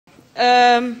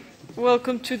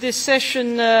Welcome to this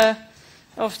session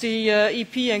of the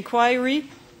EPinquiry.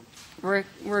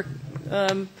 We're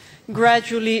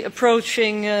gradually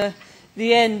approaching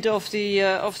the end of the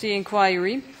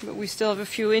inquiry, but we still have a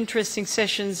few interesting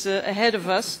sessions ahead of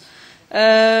us.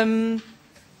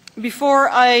 Before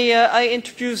I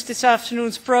introduce this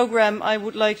afternoon's program, I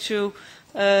would like to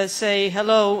say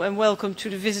hello and welcome to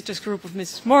the visitors group of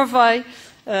Mrs. Morvai,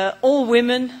 all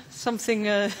women, something,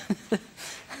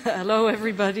 hello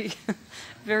everybody,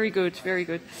 very good, very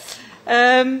good.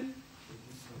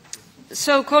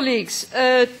 So colleagues,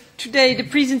 today the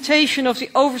presentation of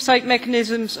the oversight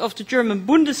mechanisms of the German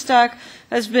Bundestag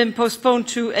has been postponed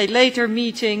to a later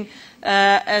meeting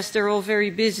as they're all very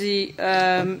busy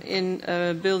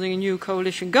in building a new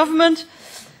coalition government.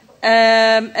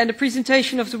 And the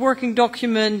presentation of the working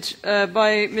document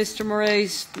by Mr.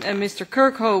 Moraes and Mr.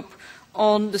 Kirkhope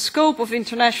on the scope of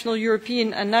international,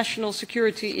 European and national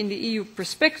security in the EU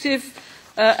perspective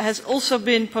has also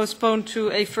been postponed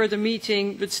to a further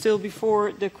meeting, but still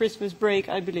before the Christmas break,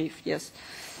 I believe, yes.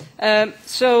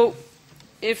 So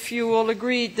if you all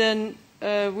agree, then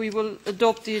we will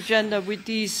adopt the agenda with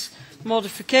these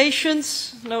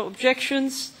modifications, no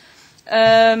objections.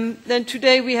 Then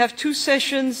today we have two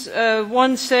sessions,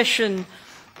 one session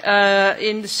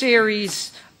in the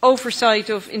series Oversight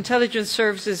of Intelligence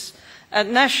Services at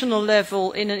national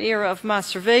level in an era of mass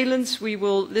surveillance. We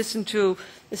will listen to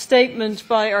a statement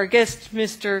by our guest,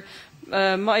 Mr.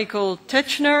 Michael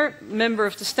TETZSCHNER, member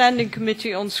of the Standing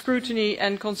Committee on Scrutiny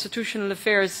and Constitutional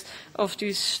Affairs of the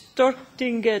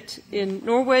Stortinget in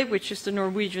Norway, which is the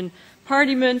Norwegian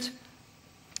Parliament.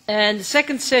 And the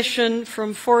second session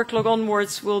from 4 o'clock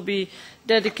onwards will be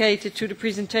dedicated to the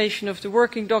presentation of the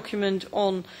working document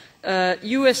on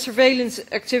US surveillance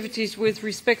activities with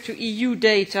respect to EU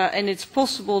data and its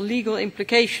possible legal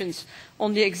implications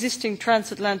on the existing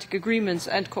transatlantic agreements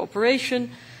and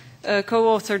cooperation,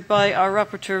 co-authored by our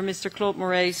rapporteur, Mr. Claude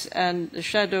Moraes, and the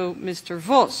shadow, Mr.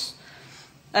 Vos.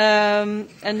 And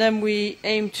then we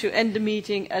aim to end the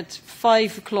meeting at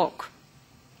 5 o'clock.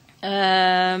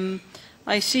 I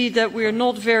see that we are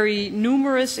not very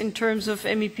numerous in terms of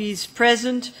MEPs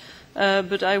present,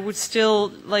 but I would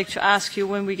still like to ask you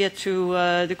when we get to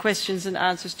the questions and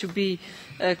answers to be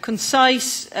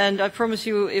concise, and I promise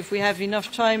you if we have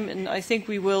enough time, and I think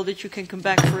we will, that you can come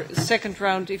back for a second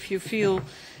round if you feel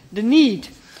the need.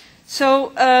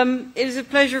 So it is a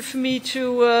pleasure for me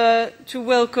to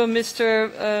welcome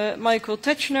Mr. Michael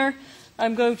TETZSCHNER.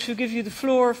 I'm going to give you the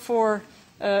floor for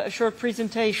a short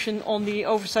presentation on the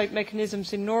oversight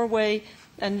mechanisms in Norway,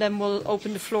 and then we'll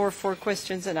open the floor for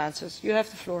questions and answers. You have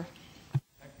the floor.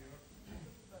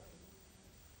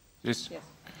 Yes. Yes.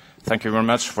 Thank you very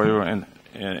much for your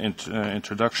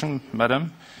introduction,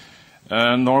 Madam.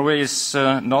 Norway is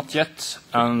not yet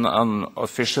an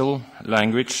official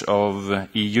language of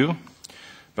EU,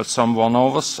 but some one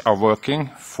of us are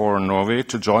working for Norway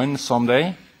to join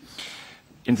someday.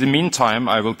 In the meantime,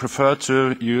 I will prefer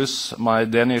to use my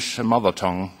Danish mother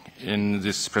tongue in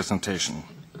this presentation.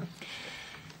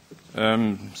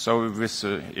 So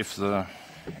if the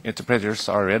interpreters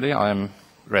are ready, I am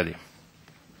ready.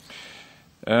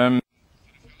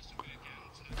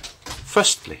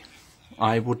 Firstly,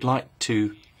 I would like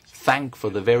to thank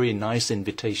for the very nice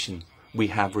invitation we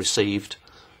have received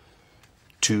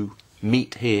to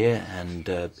meet here and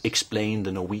explain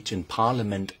the Norwegian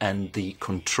Parliament and the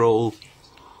control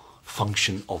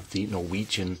function of the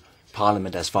Norwegian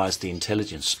Parliament as far as the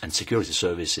intelligence and security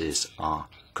services are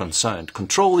concerned.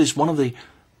 Control is one of the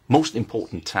most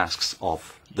important tasks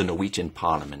of the Norwegian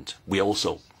Parliament. We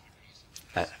also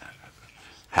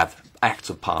have acts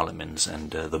of parliaments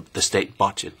and the state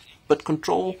budget. But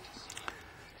control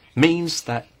means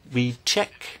that we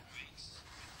check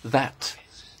that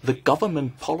the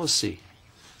government policy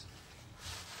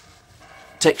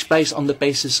takes place on the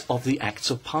basis of the acts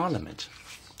of parliament.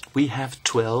 We have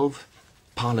 12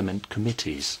 parliament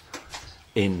committees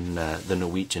in the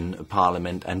Norwegian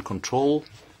Parliament, and control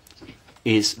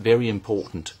is very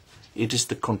important. It is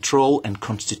the Control and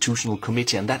Constitutional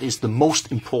Committee, and that is the most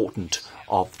important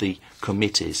of the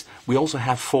committees. We also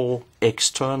have 4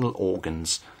 external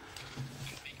organs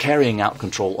carrying out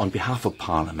control on behalf of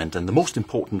Parliament, and the most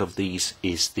important of these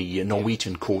is the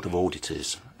Norwegian Court of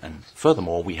Auditors. And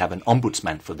furthermore, we have an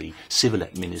ombudsman for the civil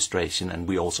administration, and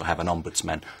we also have an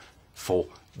ombudsman for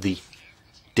the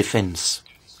defense.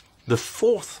 The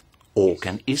 4th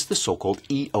organ is the so-called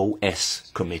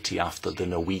EOS committee, after the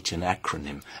Norwegian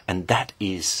acronym, and that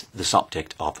is the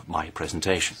subject of my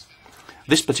presentation.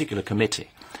 This particular committee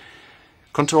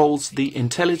controls the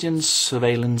intelligence,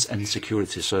 surveillance and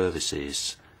security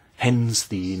services hence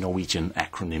the Norwegian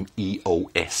acronym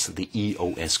EOS, the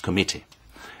EOS Committee.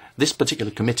 This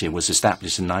particular committee was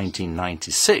established in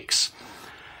 1996,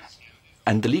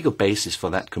 and the legal basis for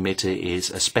that committee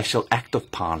is a special act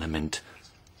of parliament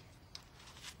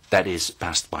that is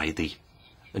passed by the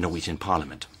Norwegian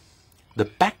Parliament. The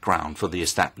background for the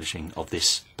establishing of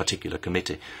this particular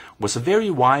committee was a very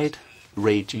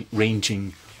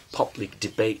wide-ranging public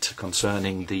debate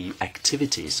concerning the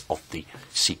activities of the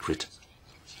secret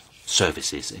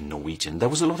services in Norwegian. There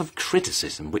was a lot of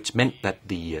criticism, which meant that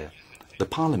the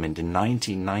Parliament in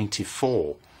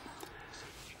 1994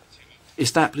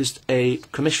 established a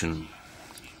commission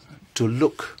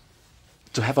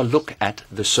to have a look at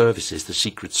the services, the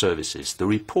secret services. The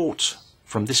report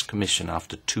from this commission,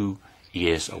 after 2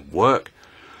 years of work,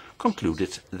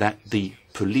 concluded that the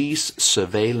police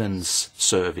surveillance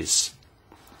service,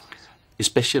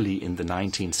 especially in the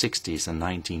 1960s and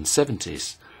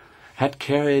 1970s, had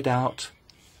carried out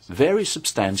very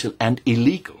substantial and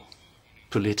illegal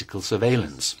political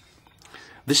surveillance.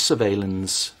 This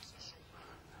surveillance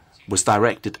was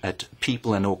directed at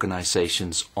people and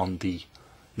organizations on the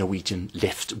Norwegian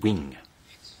left wing.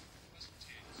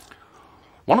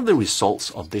 One of the results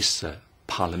of this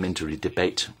parliamentary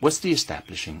debate was the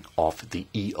establishing of the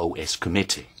EOS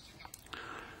Committee.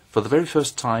 For the very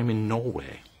first time in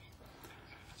Norway,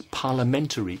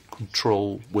 parliamentary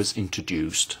control was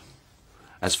introduced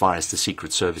as far as the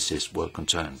secret services were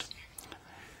concerned.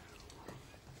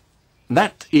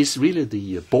 That is really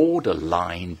the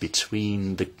borderline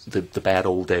between the bad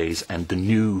old days and the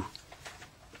new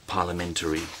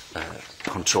parliamentary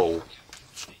control.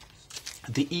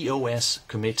 The EOS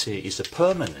Committee is a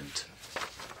permanent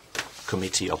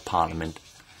committee of Parliament.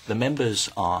 The members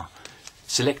are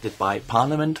selected by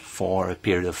Parliament for a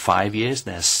period of 5 years.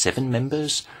 There are 7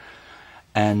 members,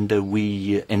 and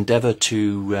we endeavour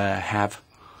to have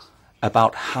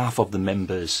about half of the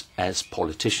members as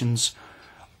politicians.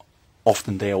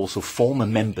 Often they are also former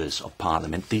members of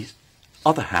Parliament. The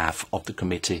other half of the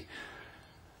committee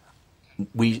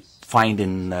we find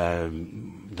in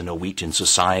the Norwegian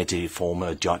society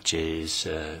former judges,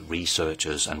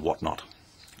 researchers and whatnot.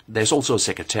 There's also a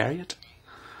secretariat,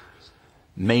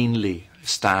 mainly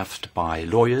staffed by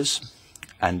lawyers,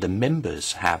 and the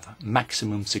members have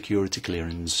maximum security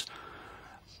clearance,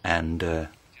 and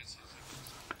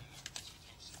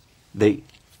they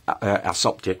are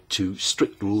subject to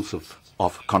strict rules of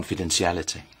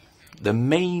confidentiality. The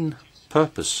main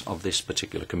purpose of this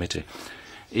particular committee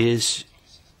is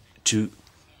to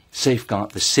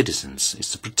safeguard the citizens,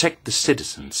 is to protect the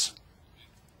citizens.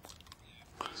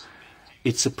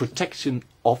 It's a protection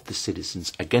of the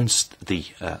citizens against the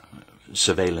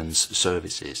surveillance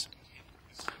services.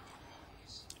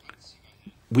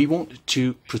 We want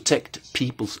to protect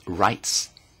people's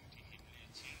rights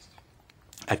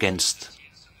against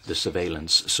the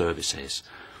surveillance services,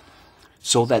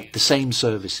 so that the same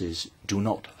services do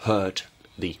not hurt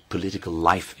the political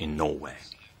life in Norway.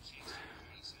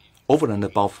 Over and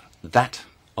above that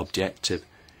objective,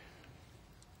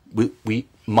 we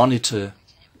monitor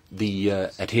the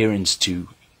adherence to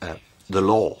the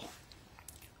law.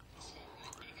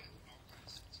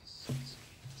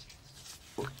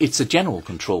 It's a general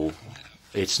control.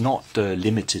 It's not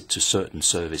limited to certain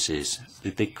services.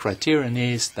 The criterion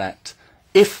is that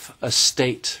if a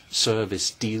state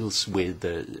service deals with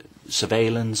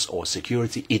surveillance or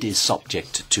security, it is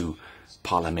subject to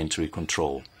parliamentary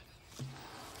control.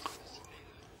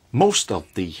 Most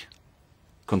of the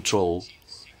control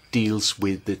deals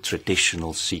with the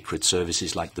traditional secret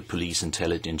services like the police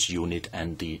intelligence unit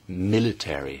and the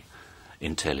military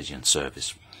intelligence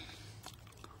service.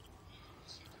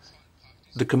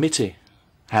 The committee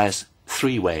has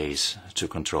 3 ways to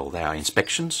control. There are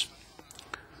inspections,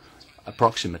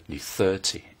 approximately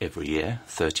 30 every year,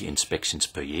 30 inspections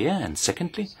per year, and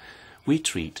secondly, we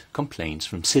treat complaints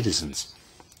from citizens,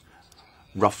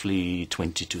 roughly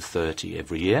 20 to 30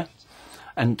 every year,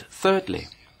 and thirdly,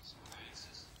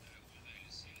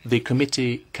 the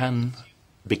committee can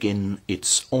begin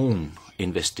its own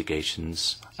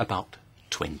investigations, about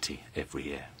 20 every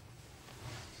year.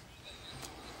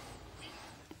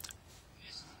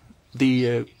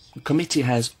 The committee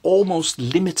has almost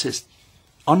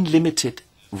unlimited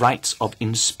rights of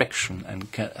inspection and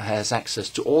has access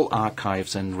to all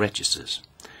archives and registers.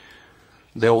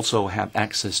 They also have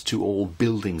access to all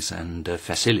buildings and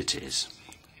facilities.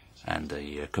 And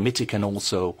the committee can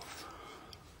also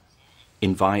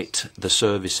invite the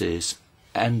services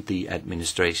and the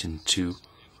administration to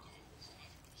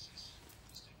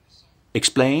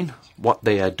explain what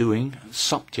they are doing,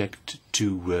 subject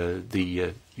to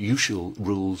the usual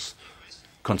rules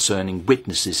concerning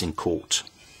witnesses in court.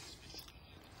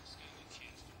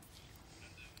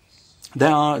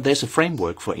 There's a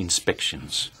framework for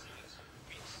inspections.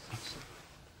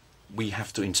 We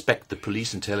have to inspect the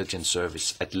police intelligence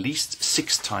service at least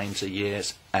 6 times a year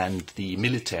and the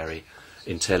military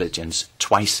intelligence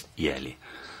twice yearly.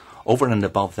 Over and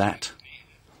above that,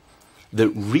 the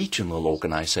regional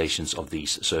organizations of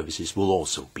these services will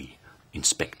also be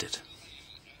inspected.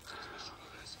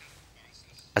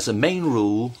 As a main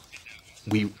rule,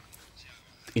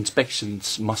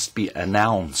 inspections must be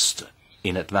announced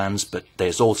in advance, but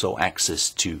there's also access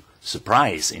to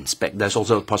there's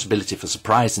also a possibility for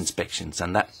surprise inspections,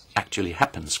 and that actually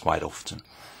happens quite often.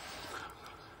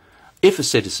 If a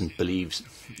citizen believes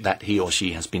that he or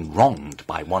she has been wronged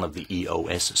by one of the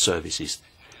EOS services,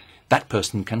 that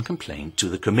person can complain to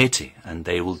the committee, and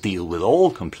they will deal with all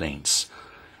complaints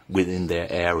within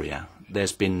their area.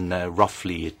 There's been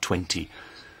roughly 20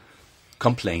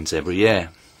 complaints every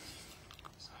year,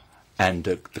 and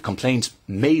the complaints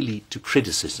may lead to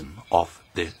criticism of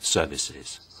the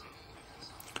services.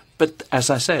 But as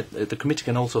I said, the committee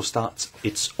can also start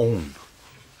its own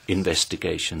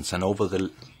investigations, and over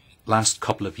the last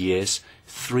couple of years,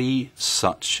 3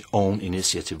 such own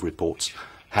initiative reports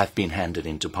have been handed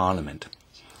into Parliament.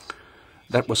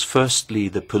 That was firstly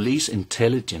the Police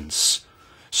Intelligence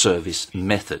Service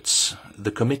methods. The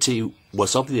committee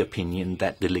was of the opinion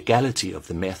that the legality of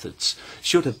the methods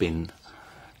should have been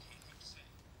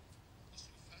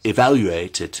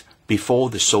evaluated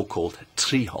before the so-called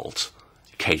Treholt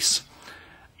case.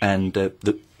 And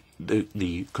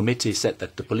the committee said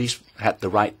that the police had the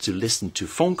right to listen to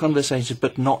phone conversations,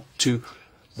 but not to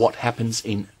what happens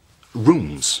in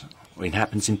rooms, or it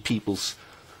happens in people's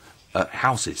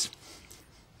houses.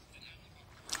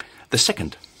 The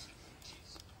second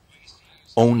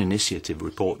own initiative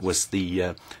report was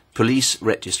the police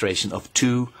registration of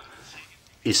 2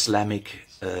 Islamic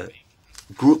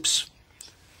groups.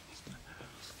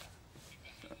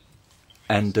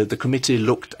 And the committee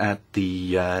looked at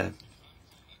the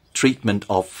treatment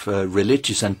of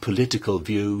religious and political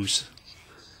views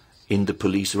in the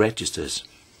police registers.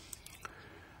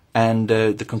 And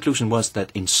the conclusion was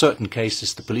that in certain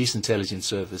cases the police intelligence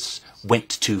service went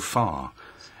too far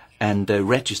and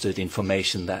registered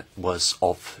information that were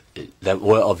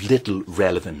of little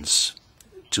relevance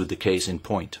to the case in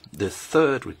point. The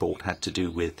third report had to do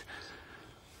with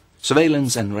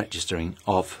surveillance and registering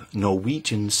of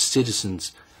Norwegian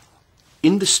citizens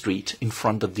in the street in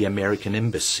front of the American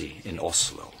embassy in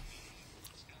Oslo.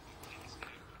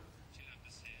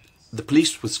 The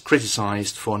police was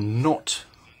criticized for not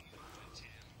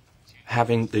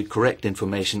having the correct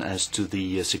information as to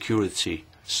the security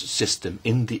system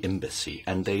in the embassy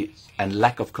and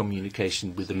lack of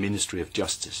communication with the Ministry of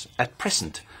Justice. At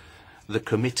present, the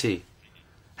committee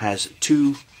has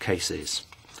 2 cases.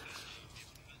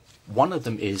 One of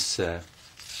them is a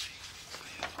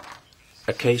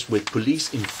case with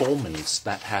police informants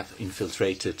that have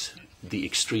infiltrated the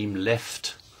extreme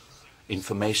left.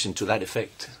 Information to that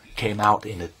effect came out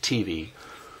in a TV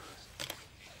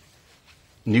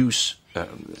news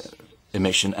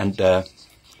emission, and the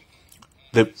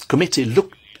committee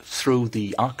looked through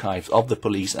the archives of the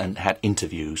police and had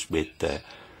interviews with the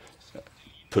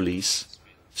police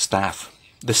staff.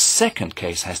 The second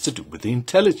case has to do with the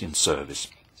intelligence service.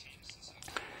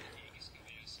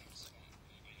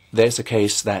 There's a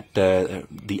case that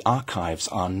the archives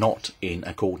are not in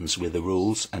accordance with the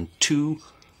rules, and 2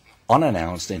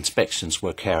 unannounced inspections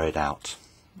were carried out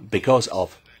because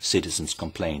of citizens'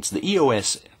 complaints. The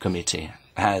EOS committee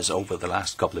has, over the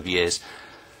last couple of years,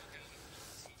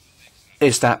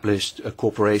 established a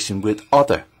cooperation with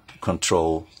other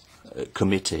control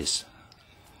committees,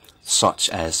 such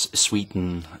as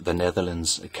Sweden, the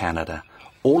Netherlands, Canada.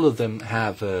 All of them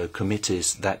have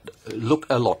committees that look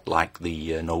a lot like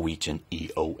the Norwegian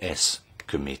EOS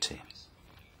committee.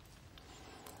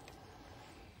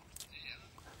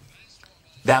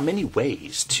 There are many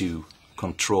ways to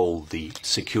control the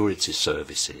security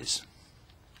services.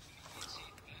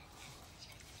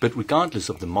 But regardless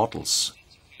of the models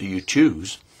you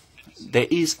choose, there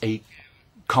is a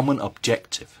common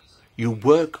objective. You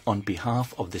work on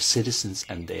behalf of the citizens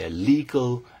and their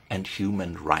legal and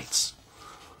human rights,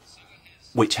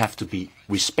 which have to be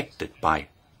respected by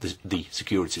the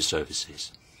security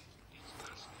services.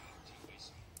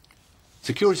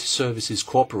 Security services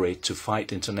cooperate to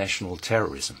fight international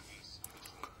terrorism,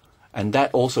 and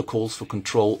that also calls for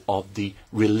control of the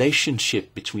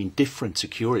relationship between different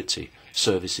security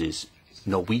services,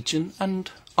 Norwegian and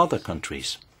other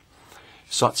countries,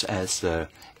 such as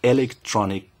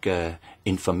electronic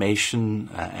information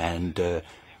and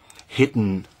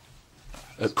hidden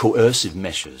coercive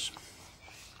measures.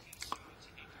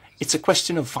 It's a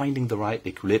question of finding the right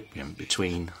equilibrium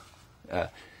between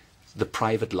the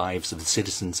private lives of the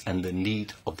citizens and the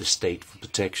need of the state for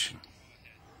protection.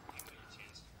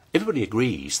 Everybody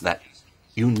agrees that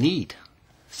you need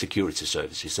security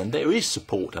services, and there is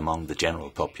support among the general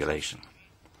population.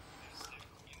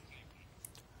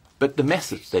 But the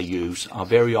methods they use are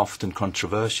very often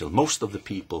controversial. Most of the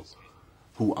people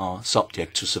who are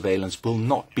subject to surveillance will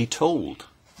not be told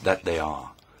that they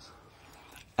are.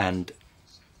 And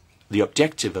the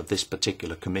objective of this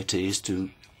particular committee is to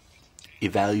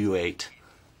evaluate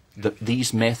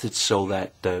these methods so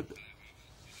that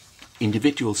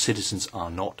individual citizens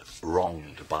are not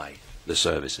wronged by the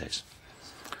services.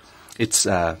 It's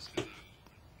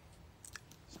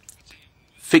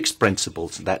fixed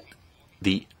principles that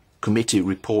the committee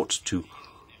reports to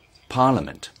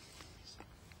Parliament.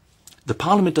 The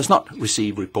Parliament does not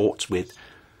receive reports with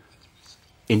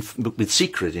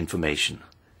secret information.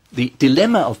 The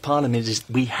dilemma of Parliament is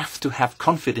we have to have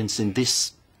confidence in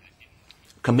this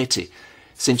committee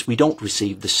since we don't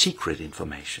receive the secret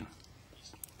information.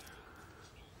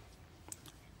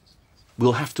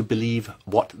 We'll have to believe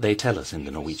what they tell us in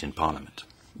the Norwegian Parliament.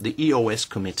 The EOS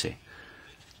committee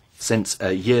sends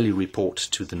a yearly report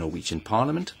to the Norwegian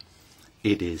Parliament.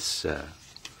 It is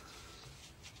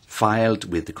filed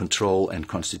with the Control and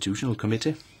Constitutional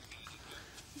Committee,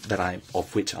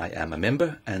 of which I am a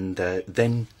member, and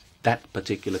then that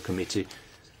particular committee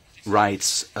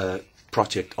writes a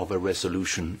project of a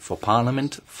resolution for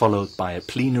Parliament, followed by a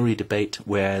plenary debate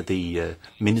where the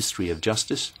Ministry of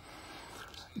Justice,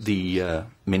 the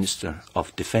Minister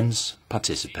of Defence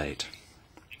participate.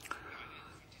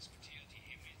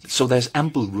 So there's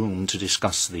ample room to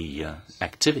discuss the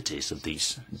activities of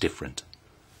these different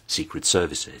secret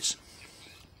services.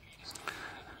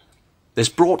 There's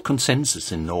broad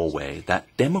consensus in Norway that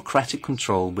democratic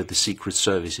control with the secret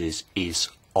services is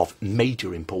of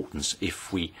major importance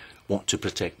if we want to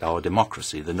protect our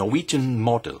democracy. The Norwegian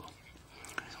model,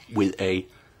 with a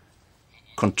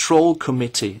control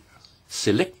committee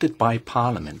selected by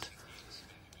Parliament,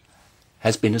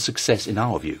 has been a success in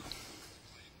our view.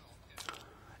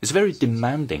 It's a very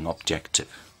demanding objective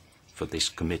for this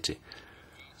committee,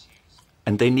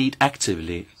 and they need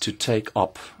actively to take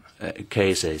up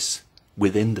cases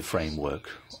within the framework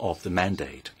of the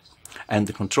mandate. And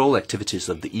the control activities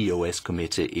of the EOS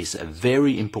committee is a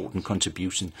very important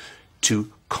contribution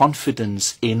to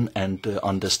confidence in and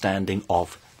understanding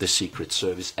of the secret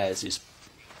service as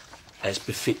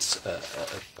befits a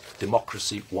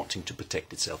democracy wanting to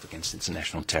protect itself against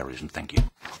international terrorism. Thank you.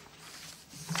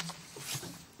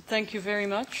 Thank you very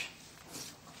much.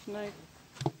 Can I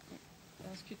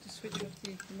ask you to switch off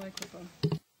the microphone?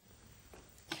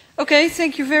 Okay,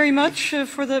 thank you very much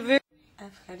for the very...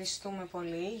 Ευχαριστούμε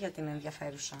πολύ για την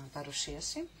ενδιαφέρουσα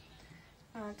παρουσίαση.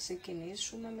 Να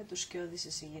ξεκινήσουμε με τους σκιώδεις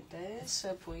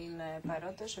εισηγητές που είναι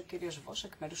παρόντες, ο κύριος Βος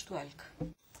εκ μέρους του ΕΛΚ.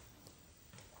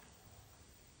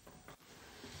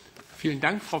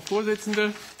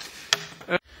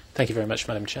 Thank you very much,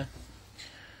 Madam Chair.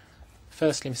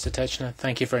 Firstly, Mr. TETZSCHNER,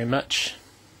 thank you very much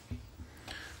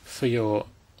for your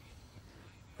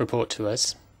report to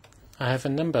us. I have a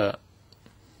number.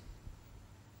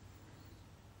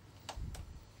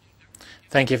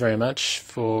 Thank you very much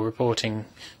for reporting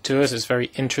to us. It's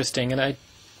very interesting, and I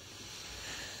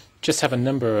just have a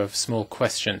number of small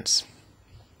questions.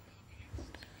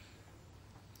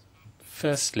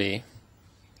 Firstly,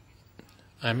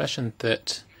 I imagine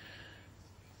that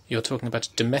you're talking about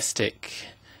a domestic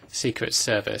secret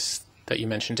service that you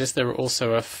mentioned. Is there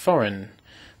also a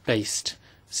foreign-based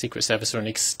secret service or an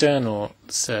external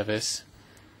service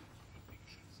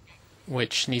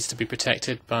which needs to be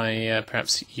protected by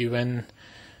perhaps UN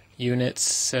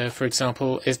units, for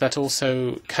example? Is that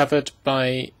also covered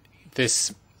by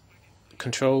this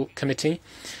control committee?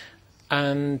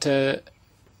 And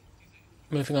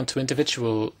moving on to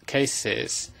individual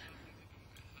cases,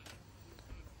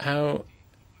 how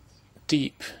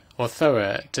deep or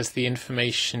thorough is the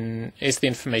information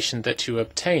that you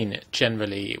obtain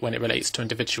generally when it relates to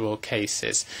individual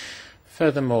cases?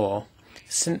 Furthermore,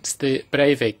 since the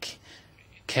Breivik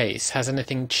case, has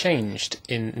anything changed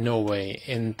in Norway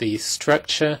in the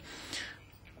structure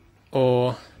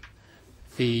or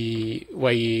the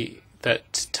way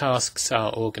that tasks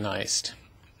are organized?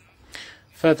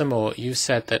 Furthermore, you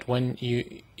said that when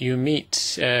you meet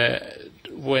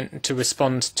to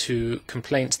respond to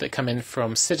complaints that come in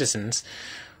from citizens,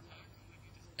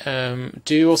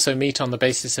 do you also meet on the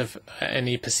basis of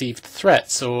any perceived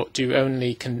threats, or do you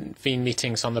only convene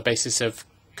meetings on the basis of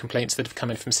complaints that have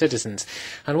come in from citizens?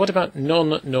 And what about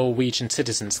non-Norwegian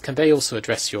citizens? Can they also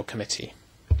address your committee?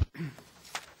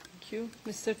 Thank you.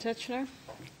 Mr. TETZSCHNER?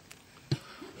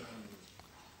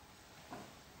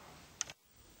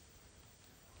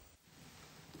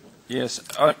 Yes,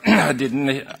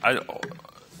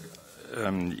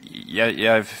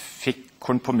 jeg fikk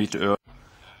kun på mitt øre.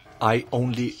 I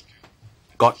only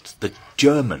got the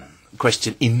German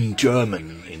question in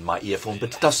German in my earphone,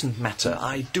 but it doesn't matter.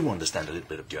 I do understand a little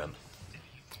bit of German.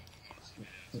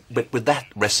 But with that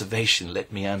reservation,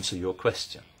 let me answer your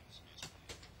question.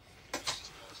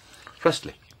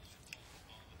 Firstly,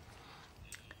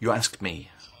 you asked me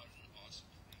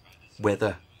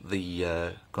whether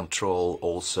the control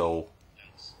also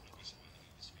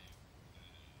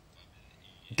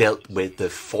dealt with the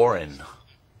foreign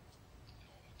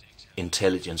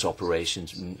intelligence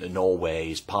operations. Norway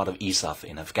is part of ISAF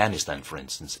in Afghanistan, for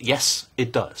instance. Yes,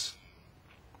 it does.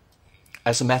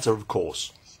 As a matter of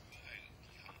course.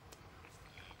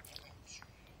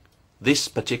 This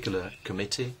particular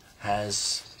committee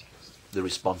has the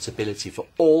responsibility for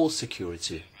all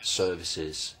security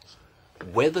services,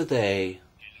 whether they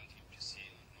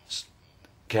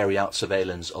carry out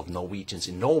surveillance of Norwegians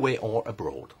in Norway or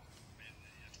abroad.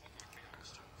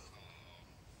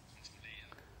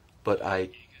 But I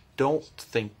don't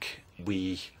think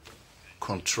we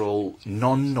control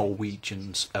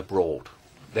non-Norwegians abroad.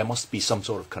 There must be some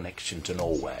sort of connection to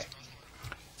Norway.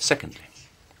 Secondly,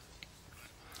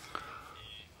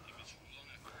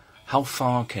 how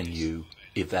far can you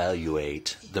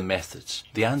evaluate the methods?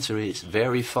 The answer is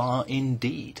very far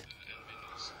indeed,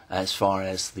 as far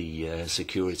as the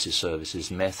security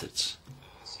services methods.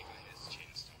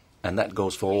 And that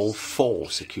goes for all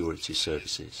 4 security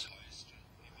services.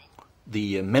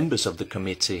 The members of the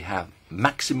committee have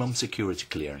maximum security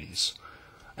clearance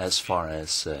as far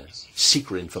as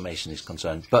secret information is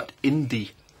concerned. But in the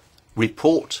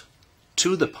report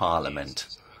to the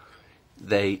Parliament,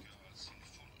 they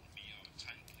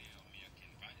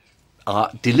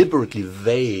are deliberately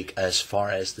vague as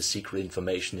far as the secret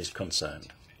information is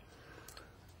concerned.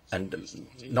 And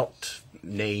not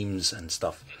names and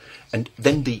stuff. And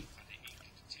then the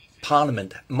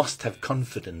Parliament must have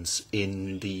confidence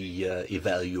in the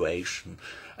evaluation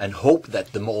and hope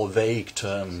that the more vague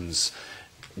terms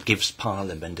gives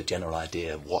Parliament a general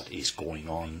idea of what is going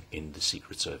on in the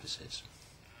secret services.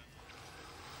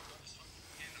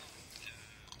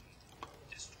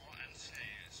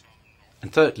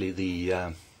 And thirdly,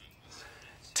 the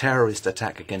terrorist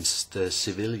attack against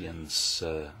civilians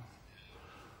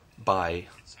by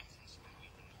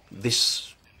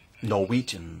this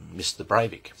Norwegian, Mr.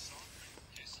 Breivik.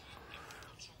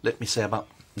 Let me say about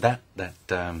that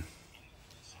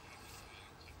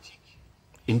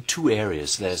in 2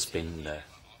 areas there's been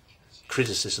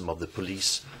criticism of the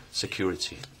police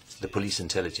security, the police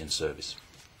intelligence service.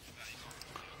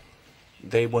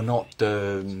 They were not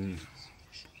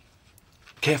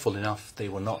careful enough, they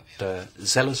were not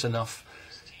zealous enough,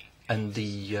 and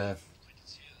the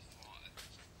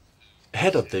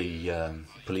head of the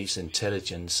police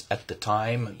intelligence at the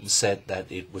time said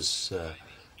that it was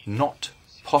not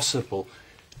possible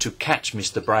to catch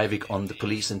Mr. Breivik on the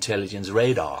police intelligence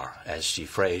radar, as she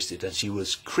phrased it, and she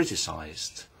was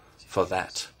criticized for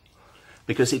that,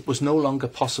 because it was no longer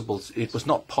possible, it was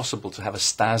not possible to have a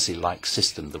Stasi-like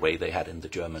system the way they had in the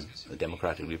German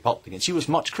Democratic Republic, and she was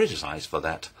much criticized for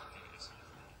that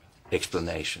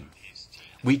explanation.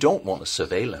 We don't want a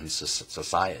surveillance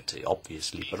society,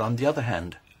 obviously, but on the other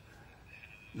hand,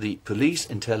 the police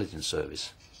intelligence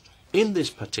service, in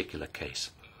this particular case,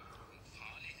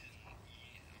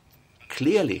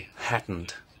 clearly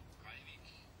hadn't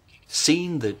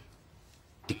seen the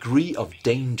degree of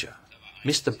danger.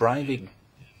 Mr. Breivik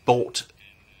bought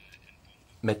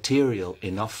material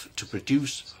enough to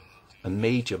produce a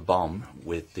major bomb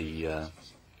with the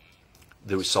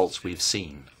results we've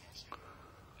seen.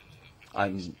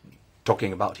 I'm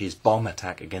talking about his bomb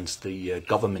attack against the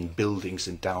government buildings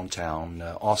in downtown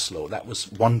Oslo. That was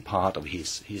one part of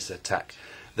his attack.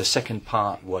 The second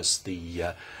part was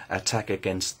the attack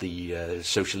against the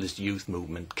Socialist Youth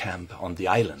Movement camp on the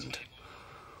island,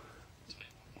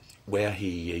 where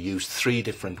he used 3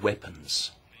 different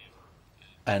weapons.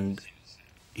 And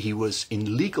he was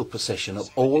in legal possession of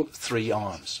all 3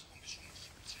 arms.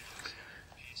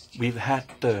 We've had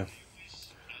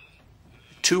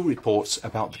 2 reports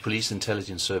about the Police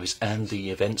Intelligence Service and the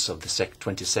events of the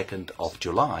 22nd of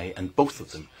July, and both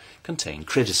of them contain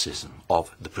criticism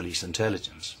of the police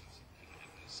intelligence.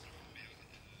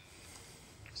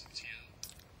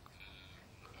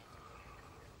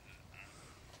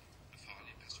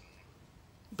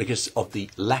 Because of the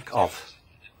lack of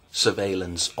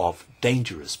surveillance of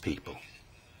dangerous people.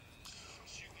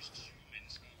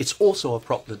 It's also a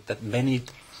problem that many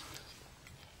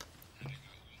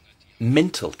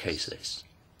mental cases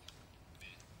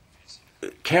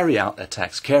carry out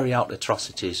attacks, carry out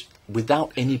atrocities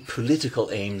without any political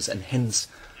aims and hence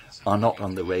are not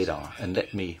on the radar. And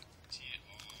let me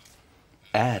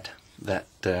add that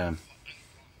the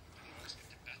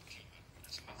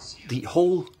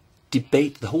whole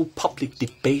debate, the whole public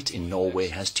debate in Norway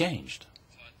has changed.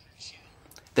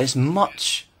 There's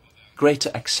much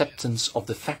greater acceptance of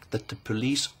the fact that the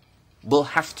police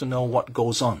will have to know what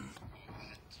goes on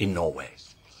in Norway.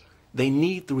 They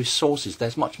need the resources.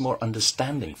 There's much more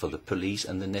understanding for the police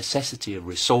and the necessity of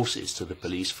resources to the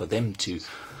police for them to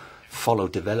follow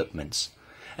developments.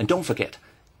 And don't forget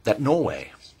that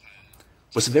Norway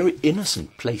was a very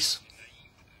innocent place,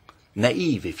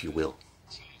 naive, if you will.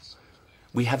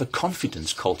 We have a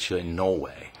confidence culture in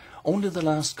Norway. Only the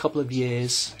last couple of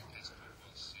years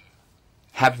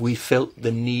have we felt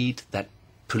the need that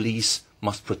police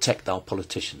must protect our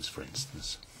politicians, for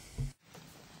instance.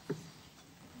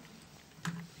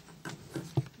 Can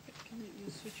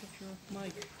you switch off your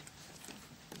mic?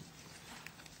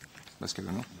 Let's get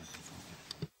it now.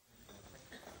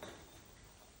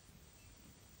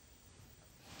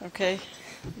 Okay,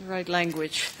 right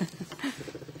language.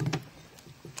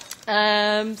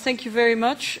 Thank you very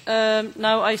much.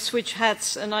 Now I switch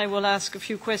hats and I will ask a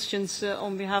few questions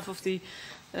on behalf of the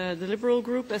Liberal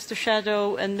group as the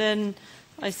shadow, and then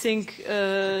I think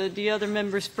the other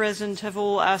members present have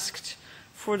all asked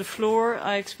for the floor.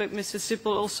 I expect Mr.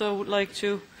 Sippel also would like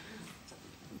to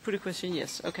put a question.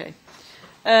 Yes, okay.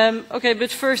 Okay,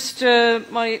 but first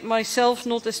myself,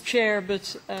 not as chair,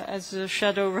 but as a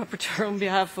shadow rapporteur on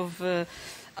behalf of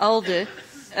ALDE.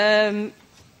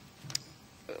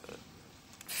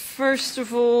 First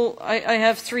of all, I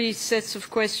have three sets of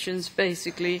questions,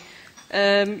 basically.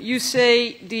 You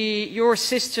say your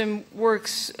system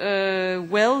works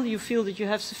well. You feel that you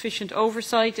have sufficient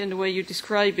oversight, and the way you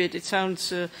describe it, it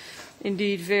sounds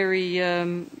indeed very,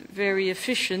 very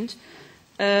efficient.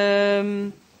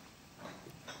 But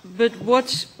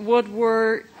what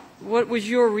was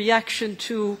your reaction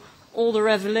to all the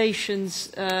revelations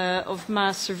of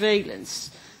mass surveillance?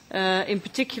 In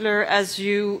particular, as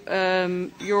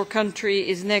your country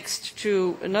is next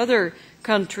to another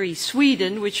country,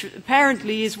 Sweden, which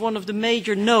apparently is one of the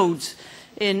major nodes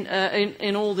in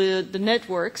all the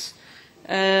networks.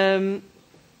 And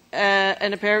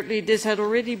apparently this had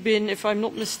already been, if I'm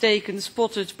not mistaken,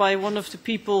 spotted by one of the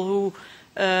people who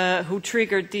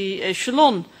triggered the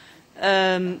Echelon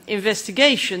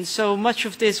investigation. So much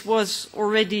of this was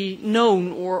already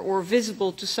known or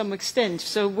visible to some extent.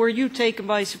 So were you taken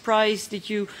by surprise? Do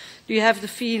you have the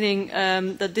feeling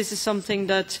that this is something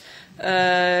that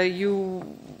you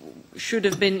should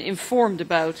have been informed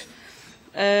about?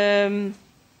 Then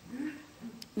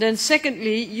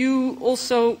secondly, you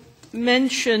also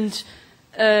mentioned,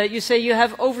 you say you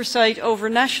have oversight over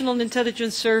national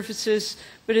intelligence services,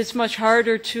 but it's much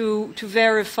harder to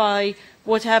verify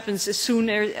what happens as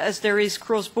soon as there is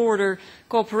cross-border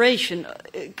cooperation.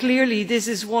 Clearly, this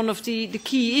is one of the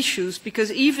key issues,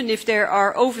 because even if there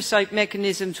are oversight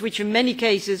mechanisms, which in many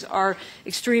cases are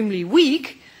extremely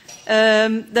weak,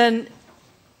 then,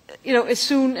 as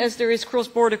soon as there is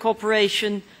cross-border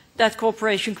cooperation, that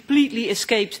cooperation completely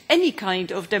escapes any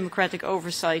kind of democratic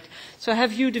oversight. So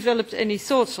have you developed any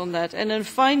thoughts on that? And then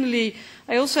finally,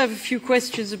 I also have a few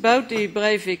questions about the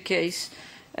Breivik case.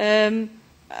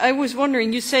 I was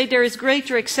wondering, you say there is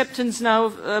greater acceptance now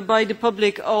by the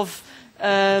public of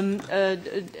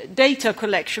data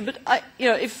collection, but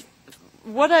if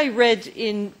what I read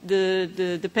in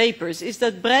the papers is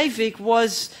that Breivik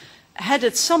had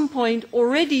at some point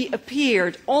already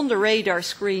appeared on the radar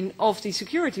screen of the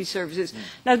security services.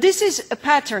 Now this is a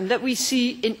pattern that we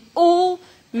see in all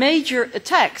major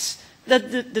attacks,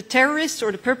 that the terrorists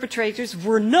or the perpetrators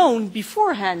were known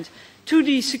beforehand to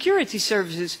the security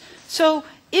services. So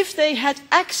if they had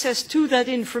access to that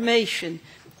information,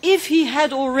 if he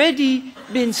had already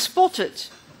been spotted,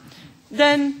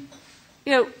 then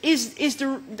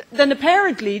then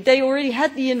apparently they already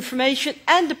had the information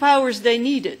and the powers they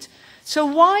needed. So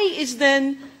why is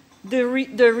then the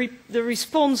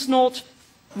response not,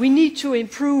 we need to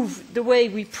improve the way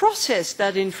we process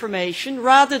that information,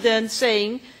 rather than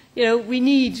saying, we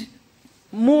need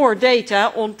more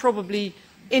data on probably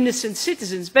innocent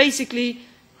citizens, basically,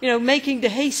 making the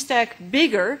haystack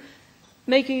bigger,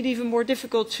 making it even more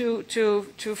difficult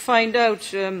to find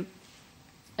out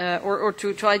or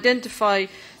to identify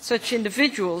such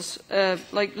individuals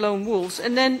like lone wolves.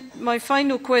 And then my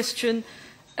final question,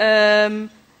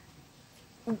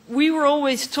 we were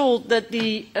always told that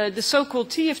the so-called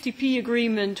TFTP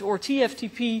agreement or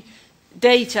TFTP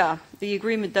data, the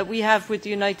agreement that we have with the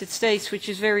United States, which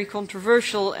is very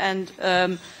controversial and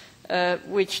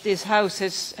which this House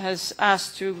has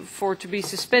asked for to be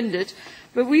suspended,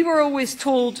 but we were always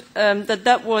told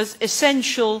that was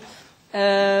essential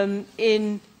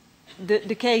in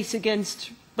the case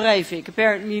against Breivik,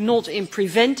 apparently not in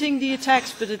preventing the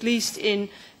attacks, but at least in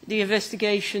the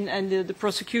investigation and the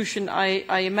prosecution,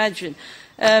 I imagine.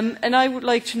 And I would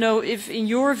like to know if, in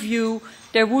your view,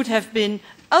 there would have been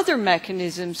other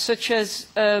mechanisms, such as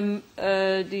the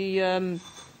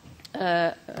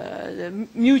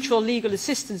mutual legal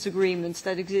assistance agreements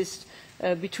that exist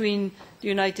between the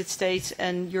United States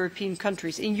and European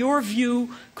countries. In your view,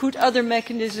 could other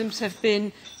mechanisms have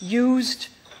been used,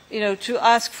 to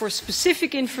ask for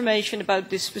specific information about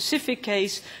this specific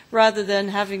case, rather than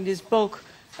having this bulk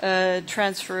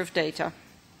transfer of data?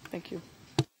 Thank you.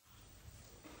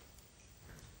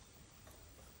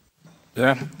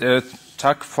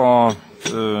 Tack for.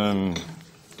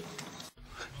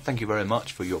 Thank you very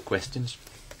much for your questions.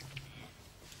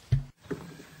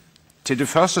 Til det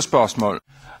første spørgsmål.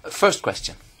 First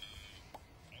question.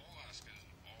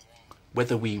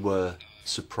 Whether we were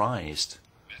surprised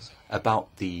about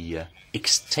the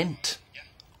extent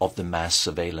of the mass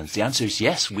surveillance. The answer is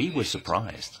yes, we were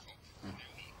surprised.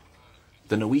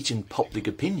 The Norwegian public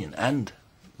opinion and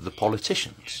the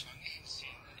politicians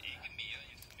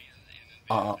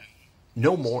are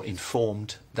no more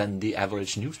informed than the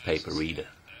average newspaper reader.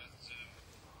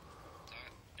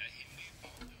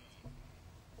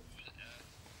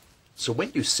 So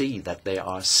when you see that there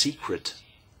are secret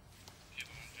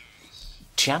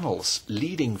channels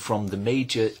leading from the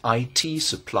major IT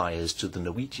suppliers to the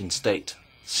Norwegian state,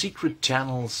 secret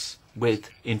channels with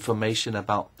information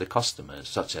about the customers,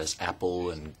 such as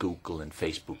Apple and Google and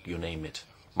Facebook, you name it,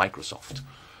 Microsoft.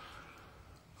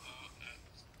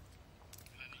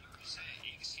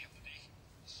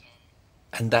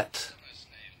 And that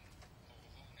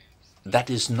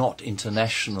is not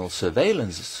international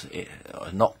surveillance,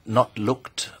 not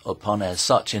looked upon as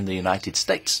such in the United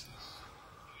States,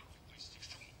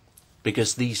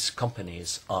 because these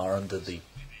companies are under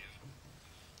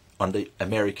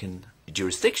American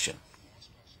jurisdiction,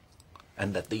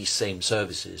 and that these same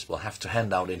services will have to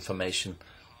hand out information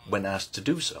when asked to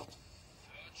do so.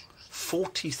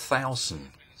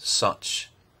 40,000 such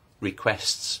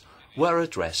requests were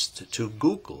addressed to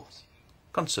Google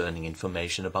concerning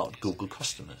information about Google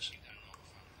customers.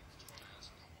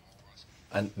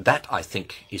 And that, I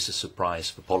think, is a surprise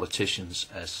for politicians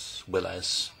as well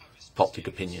as public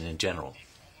opinion in general.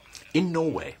 In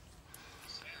Norway,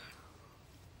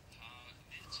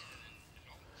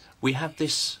 we have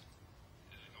this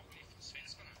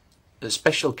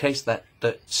special case that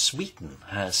Sweden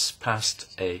has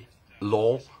passed a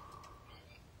law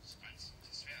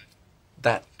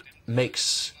that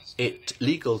makes it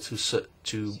legal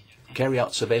to carry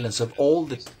out surveillance of all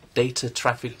the data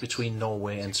traffic between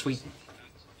Norway and Sweden.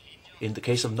 In the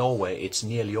case of Norway, it's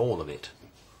nearly all of it.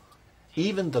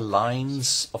 Even the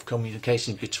lines of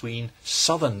communication between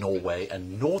southern Norway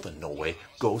and northern Norway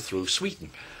go through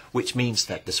Sweden, which means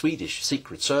that the Swedish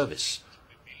Secret Service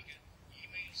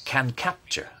can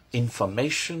capture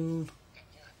information,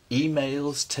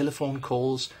 emails, telephone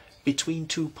calls between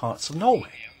two parts of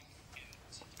Norway.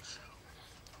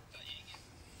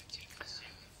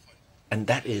 And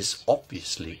that is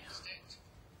obviously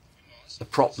a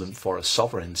problem for a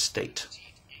sovereign state.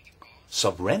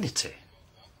 Sovereignty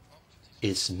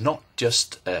is not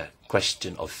just a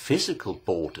question of physical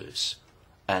borders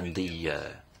and the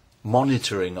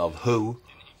monitoring of who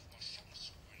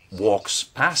walks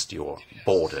past your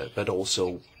border, but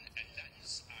also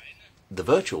the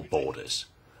virtual borders.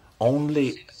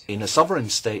 Only in a sovereign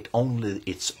state, only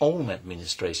its own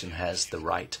administration has the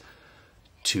right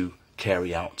to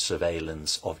carry out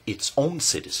surveillance of its own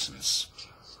citizens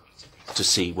to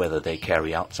see whether they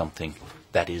carry out something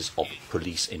that is of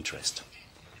police interest.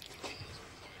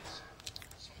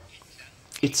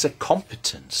 It's a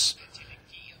competence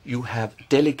you have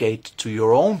delegated to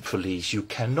your own police. You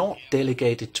cannot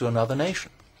delegate it to another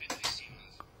nation.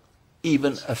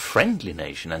 Even a friendly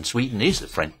nation, and Sweden is a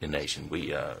friendly nation.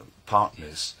 We are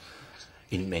partners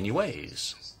in many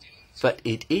ways. But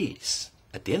it is,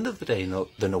 at the end of the day,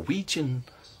 the Norwegian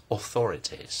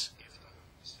authorities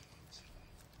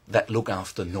that look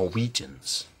after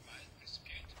Norwegians.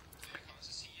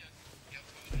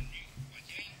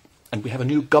 And we have a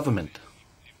new government,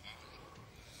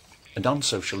 a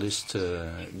non-socialist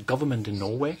government in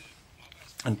Norway,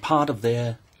 and part of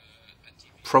their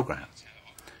program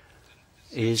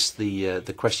is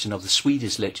the question of the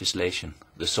Swedish legislation,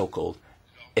 the so-called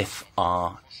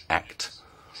FR Act,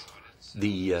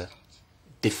 the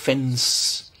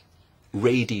Defense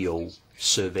Radio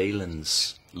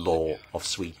Surveillance Law of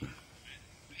Sweden.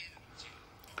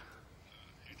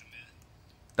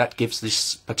 That gives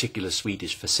this particular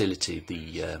Swedish facility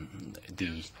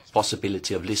the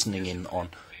possibility of listening in on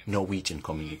Norwegian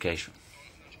communication.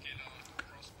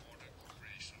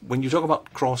 When you talk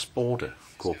about cross-border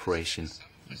cooperation,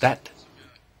 that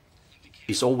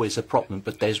is always a problem,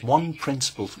 but there's one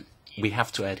principle we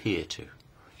have to adhere to.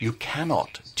 You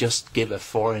cannot just give a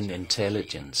foreign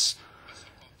intelligence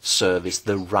service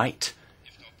the right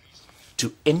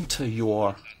to enter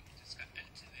your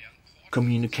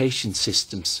communication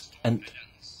systems and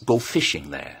go fishing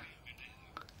there.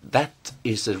 That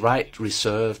is a right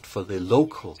reserved for the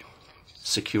local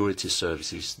security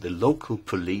services, the local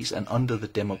police, and under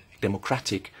the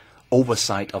democratic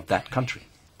oversight of that country.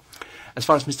 As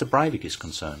far as Mr. Breivik is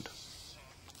concerned,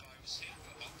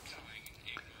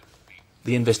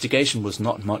 the investigation was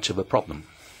not much of a problem.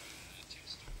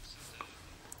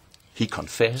 He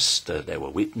confessed, there were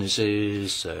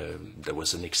witnesses, there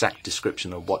was an exact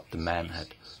description of what the man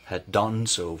had done,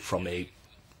 so from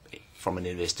an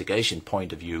investigation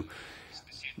point of view,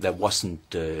 there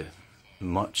wasn't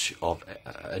much of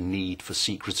a need for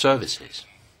secret services.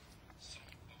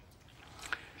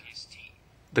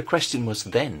 The question was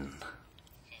then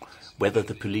whether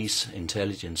the police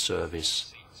intelligence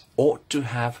service ought to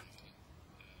have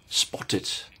spotted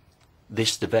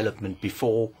this development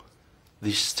before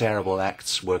these terrible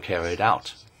acts were carried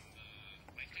out.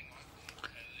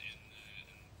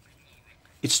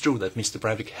 It's true that Mr.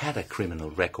 Breivik had a criminal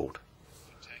record,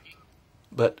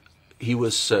 but he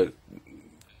was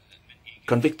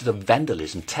convicted of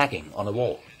vandalism, tagging on a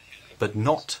wall, but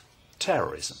not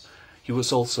terrorism. He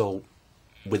was also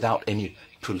without any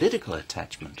political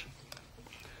attachment.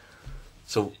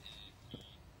 So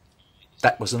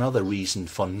that was another reason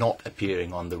for not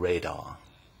appearing on the radar.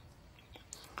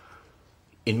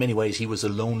 In many ways, he was a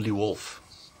lonely wolf,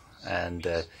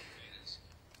 and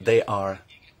they are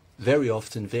very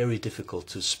often very difficult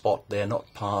to spot. They are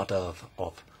not part of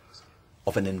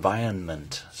an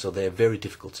environment, so they are very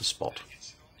difficult to spot.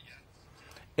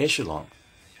 Echelon.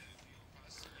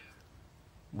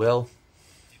 Well,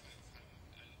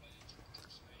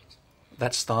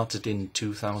 that started in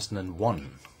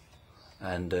 2001,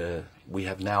 and we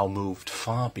have now moved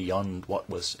far beyond what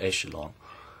was Echelon.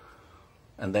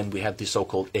 And then we had the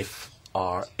so-called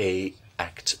FRA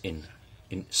Act in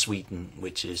Sweden,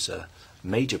 which is a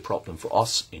major problem for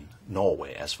us in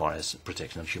Norway as far as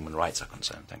protection of human rights are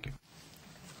concerned. Thank you.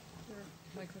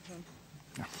 Microphone.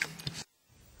 Yeah.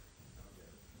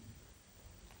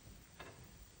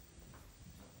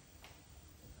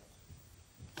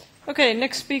 Okay,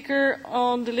 next speaker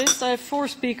on the list. I have 4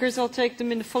 speakers. I'll take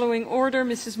them in the following order: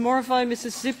 Mrs. Morvai,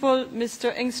 Mrs. Zippel,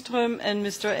 Mr. Engström, and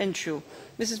Mr. Enschu.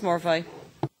 Mrs. Morvai.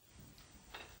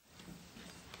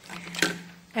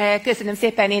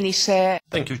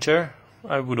 Thank you, Chair.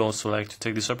 I would also like to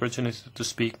take this opportunity to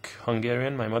speak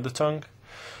Hungarian, my mother tongue.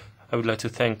 I would like to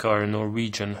thank our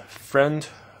Norwegian friend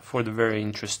for the very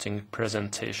interesting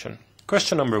presentation.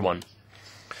 Question number 1.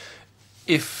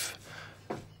 If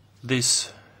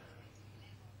this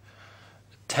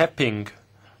tapping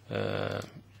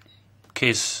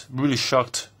case really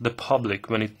shocked the public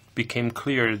when it became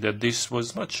clear that this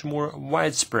was much more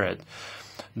widespread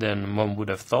than one would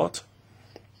have thought,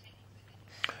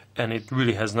 and it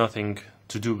really has nothing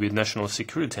to do with national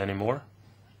security anymore,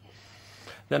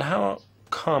 then how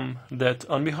come that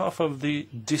on behalf of the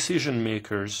decision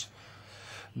makers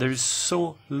there is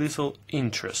so little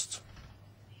interest?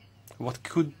 What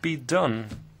could be done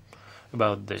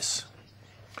about this?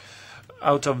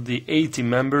 Out of the 80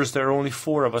 members, there are only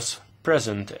 4 of us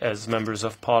present as members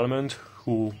of parliament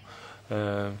who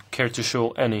care to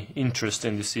show any interest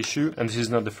in this issue, and this is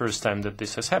not the first time that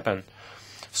this has happened.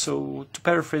 So, to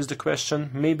paraphrase the question,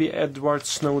 maybe Edward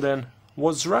Snowden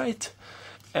was right,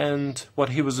 and what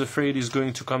he was afraid is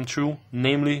going to come true,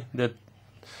 namely that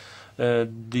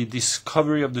the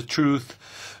discovery of the truth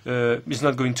is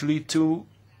not going to lead to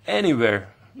anywhere,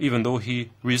 even though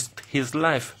he risked his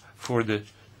life for the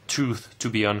truth to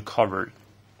be uncovered.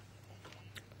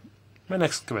 My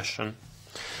next question: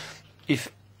 if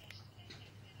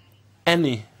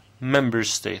any member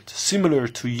state similar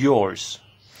to yours,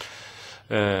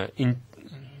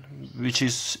 which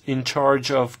is in charge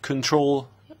of control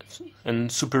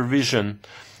and supervision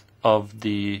of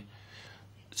the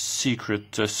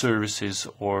secret services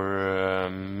or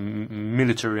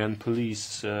military and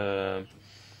police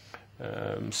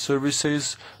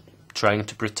services, trying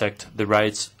to protect the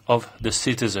rights of the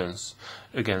citizens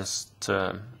against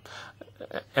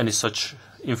any such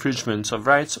infringements of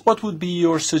rights. What would be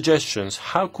your suggestions?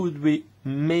 How could we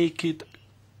make it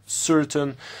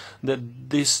certain that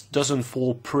this doesn't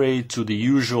fall prey to the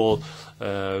usual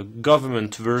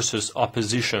government versus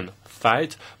opposition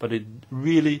fight, but it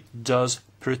really does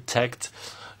protect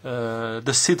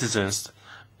the citizens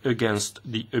against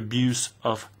the abuse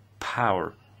of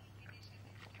power?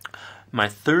 My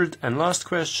third and last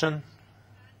question,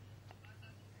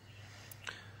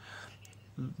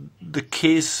 the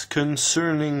case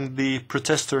concerning the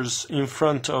protesters in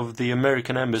front of the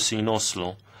American embassy in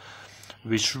Oslo,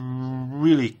 which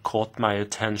really caught my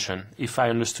attention. If I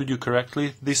understood you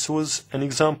correctly, this was an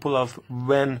example of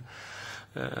when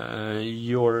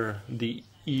the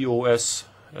EOS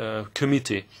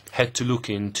committee had to look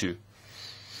into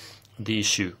the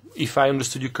issue. If I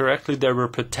understood you correctly, there were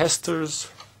protesters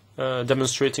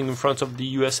demonstrating in front of the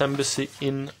US embassy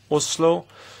in Oslo,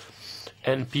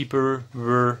 and people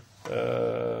were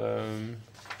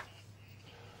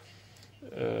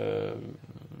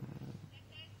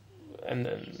and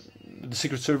the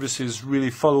Secret Services really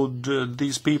followed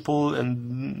these people,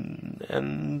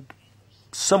 and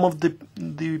some of the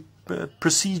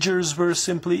procedures were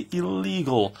simply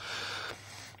illegal.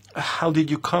 How did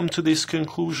you come to this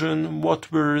conclusion?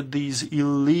 What were these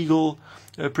illegal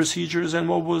procedures, and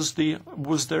was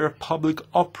there a public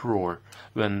uproar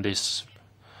when this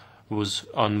was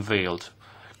unveiled?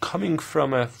 Coming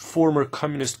from a former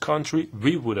communist country,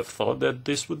 we would have thought that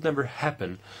this would never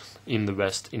happen in the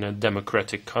West, in a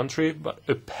democratic country, but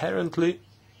apparently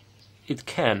it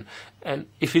can. And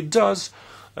if it does,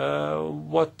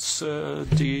 what's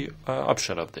the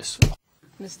upshot of this?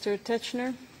 Mr.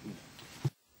 TETZSCHNER.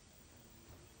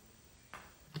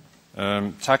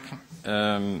 Tak.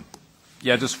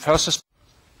 Ja, det første...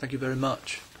 Thank you very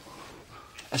much.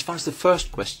 As far as the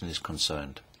first question is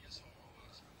concerned,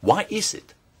 why is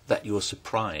it that you're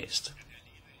surprised?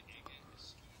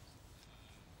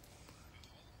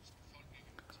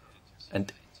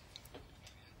 And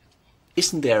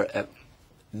isn't there a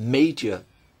major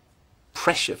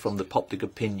pressure from the public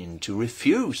opinion to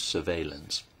refuse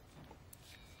surveillance?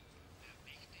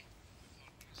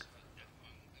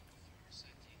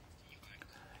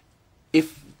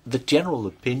 If the general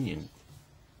opinion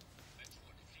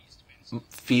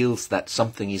feels that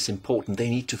something is important, they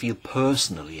need to feel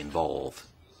personally involved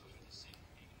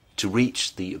to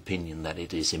reach the opinion that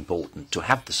it is important to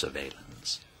have the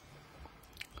surveillance.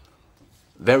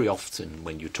 Very often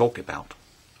when you talk about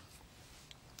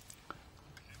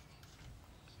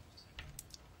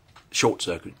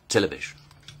short-circuit television,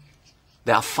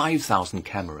 there are 5,000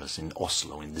 cameras in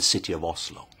Oslo, in the city of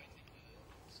Oslo,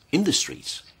 in the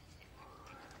streets.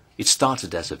 It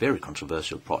started as a very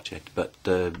controversial project, but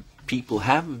people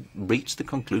have reached the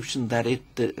conclusion that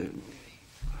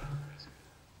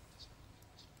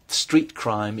street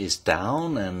crime is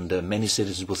down, and many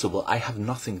citizens will say, well, I have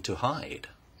nothing to hide,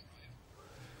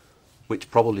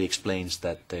 which probably explains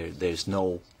that there's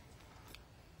no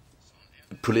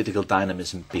political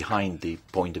dynamism behind the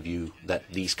point of view that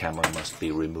these cameras must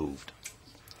be removed.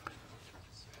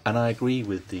 And I agree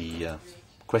with the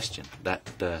question that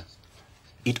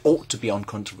it ought to be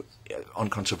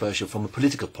uncontroversial from a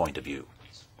political point of view.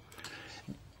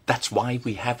 That's why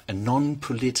we have a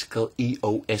non-political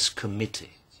EOS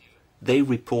committee. They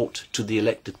report to the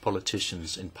elected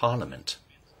politicians in Parliament,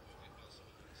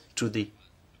 to the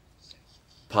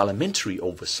Parliamentary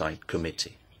Oversight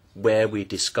Committee, where we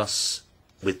discuss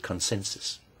with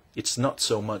consensus. It's not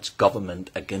so much government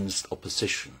against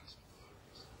opposition.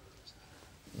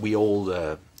 We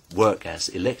all work as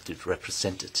elected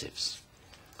representatives.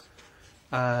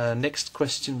 Next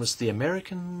question was the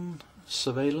American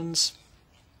surveillance.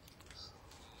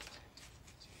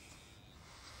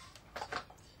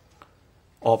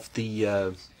 Of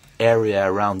the area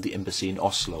around the embassy in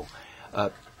Oslo.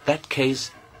 That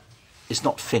case is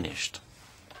not finished.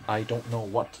 I don't know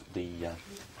what the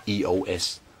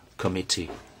EOS committee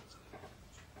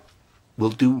will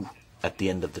do at the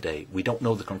end of the day. We don't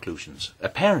know the conclusions.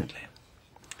 Apparently,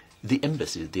 the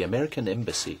embassy, the American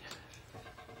embassy,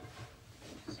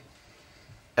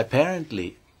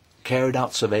 apparently carried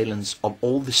out surveillance of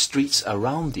all the streets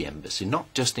around the embassy,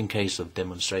 not just in case of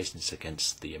demonstrations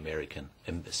against the American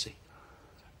embassy.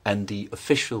 And the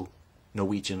official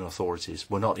Norwegian authorities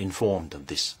were not informed of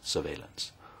this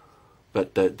surveillance.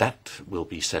 But that will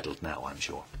be settled now, I'm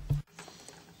sure.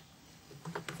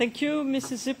 Thank you,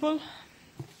 Mrs. Zippel.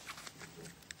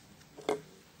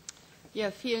 Ja,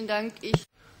 vielen Dank.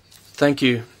 Thank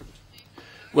you.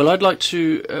 Well, I'd like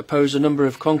to pose a number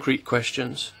of concrete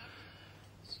questions.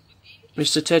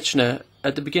 Mr. TETZSCHNER,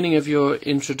 at the beginning of your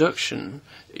introduction,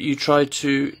 you tried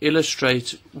to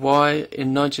illustrate why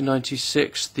in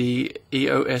 1996 the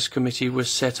EOS committee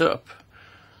was set up.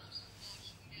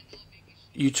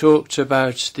 You talked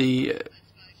about the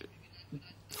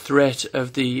threat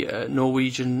of the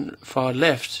Norwegian far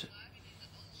left.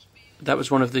 That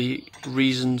was one of the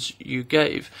reasons you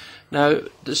gave. Now,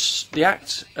 the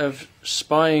act of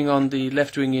spying on the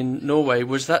left wing in Norway,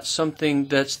 was that something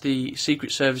that the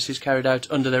secret services carried out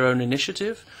under their own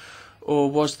initiative? Or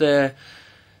was there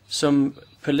some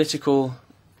political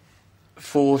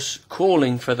force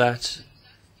calling for that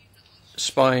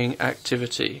spying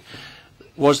activity?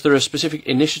 Was there a specific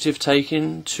initiative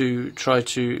taken to try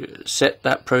to set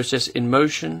that process in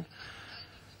motion?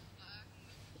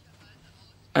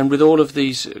 And with all of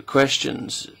these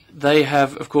questions, they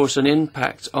have, of course, an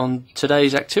impact on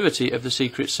today's activity of the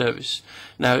Secret Service.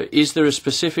 Now, is there a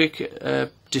specific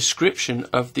description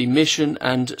of the mission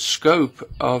and scope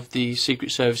of the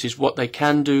Secret Services, what they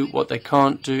can do, what they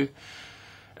can't do?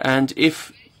 And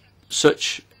if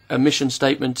such a mission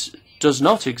statement does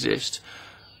not exist,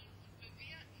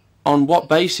 on what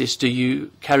basis do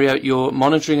you carry out your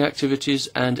monitoring activities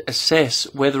and assess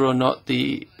whether or not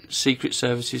the Secret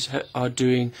Services are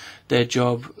doing their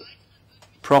job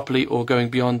properly or going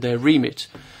beyond their remit?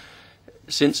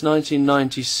 Since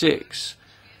 1996,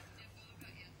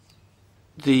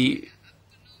 the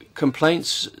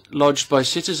complaints lodged by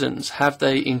citizens, have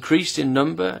they increased in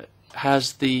number?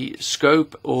 Has the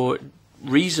scope or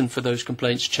reason for those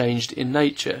complaints changed in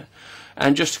nature?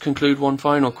 And just to conclude, one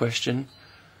final question.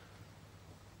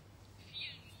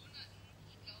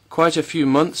 Quite a few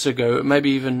months ago, maybe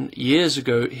even years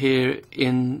ago, here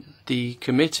in the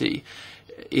committee,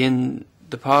 in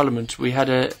the Parliament, we had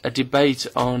a debate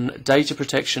on data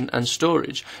protection and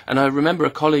storage. And I remember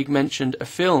a colleague mentioned a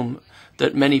film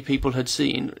that many people had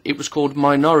seen. It was called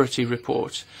Minority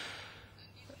Report.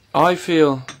 I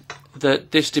feel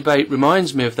that this debate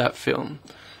reminds me of that film,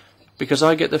 because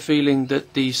I get the feeling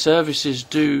that the services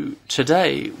do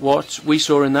today what we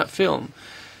saw in that film.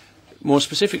 More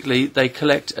specifically, they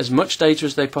collect as much data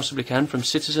as they possibly can from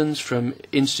citizens, from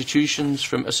institutions,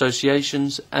 from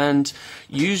associations, and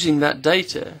using that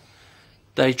data,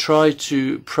 they try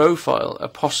to profile a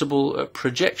possible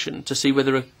projection to see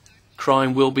whether a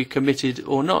crime will be committed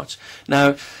or not.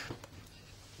 Now,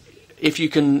 if you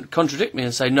can contradict me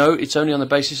and say, no, it's only on the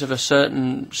basis of a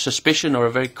certain suspicion or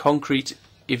a very concrete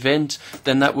event,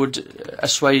 then that would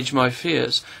assuage my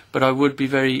fears. But I would be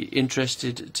very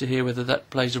interested to hear whether that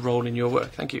plays a role in your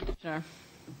work. Thank you. Sure.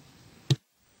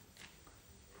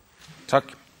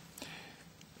 Tack.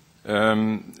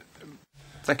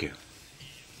 Thank you.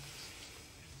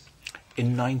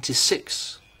 In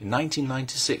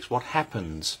 1996, what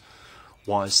happened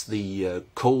was the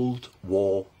Cold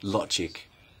War logic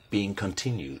being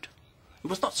continued. It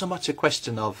was not so much a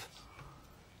question of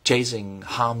chasing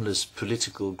harmless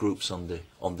political groups on the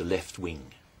left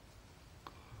wing.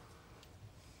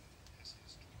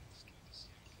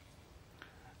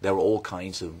 There were all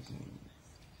kinds of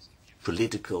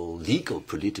legal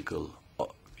political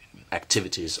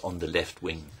activities on the left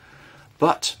wing.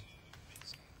 But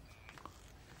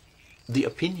the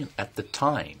opinion at the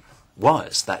time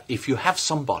was that if you have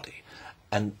somebody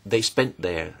and they spent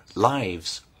their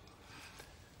lives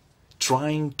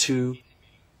trying to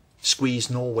squeeze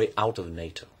Norway out of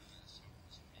NATO,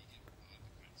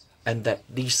 and that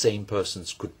these same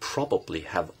persons could probably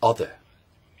have other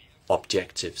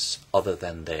objectives other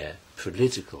than their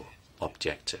political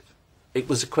objective. It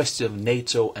was a question of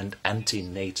NATO and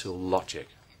anti-NATO logic.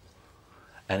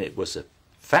 And it was a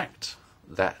fact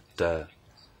that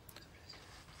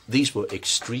these were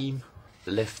extreme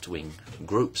left-wing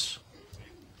groups,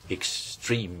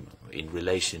 extreme in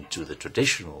relation to the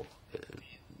traditional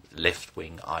left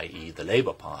wing, i.e. the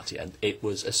Labour Party, and it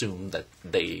was assumed that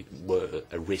they were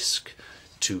a risk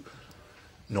to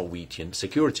Norwegian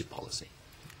security policy.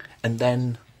 And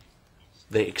then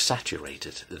they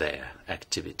exaggerated their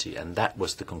activity, and that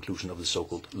was the conclusion of the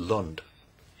so-called Lund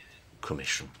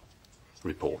Commission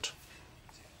report.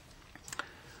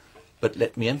 But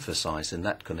let me emphasize in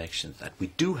that connection that we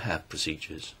do have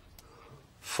procedures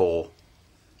for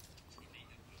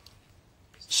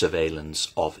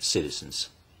surveillance of citizens.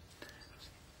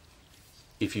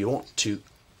 If you want to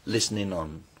listen in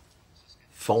on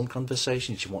phone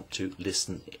conversations, you want to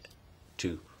listen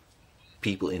to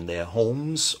people in their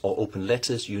homes or open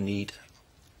letters, you need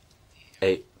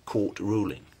a court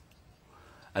ruling.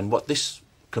 And what this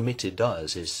committee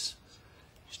does is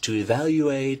to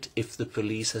evaluate if the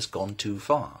police has gone too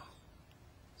far.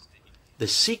 the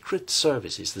secret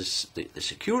services, the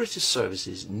security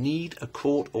services need a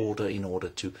court order in order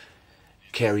to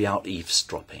carry out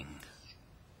eavesdropping.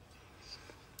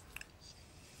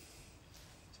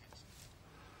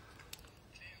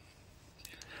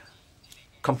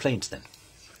 Complaints then.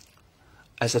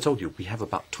 As I told you, we have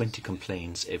about 20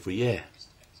 complaints every year.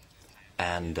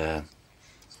 And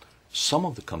some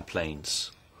of the complaints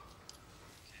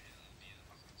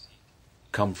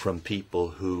come from people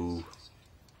who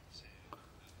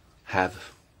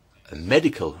have a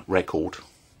medical record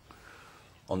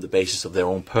on the basis of their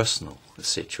own personal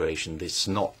situation. There's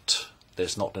not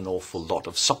an awful lot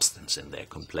of substance in their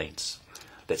complaints.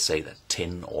 Let's say that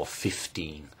 10 or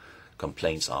 15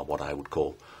 complaints are what I would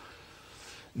call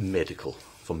medical,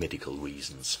 for medical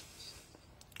reasons.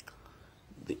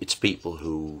 It's people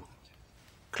who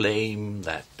claim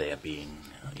that they're being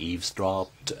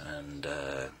eavesdropped, and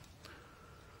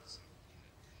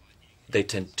they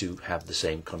tend to have the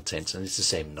same contents, and it's the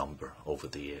same number over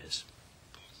the years.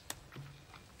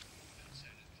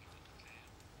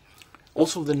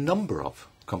 Also, the number of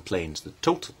complaints, the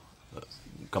total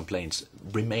complaints,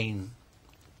 remain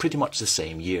pretty much the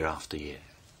same year after year.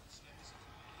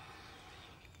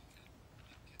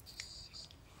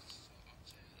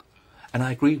 And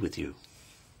I agree with you.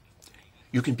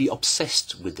 You can be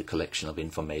obsessed with the collection of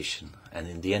information, and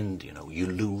in the end, you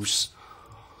lose.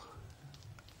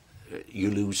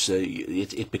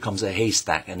 It becomes a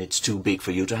haystack, and it's too big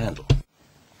for you to handle.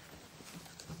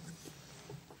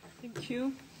 Thank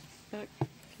you.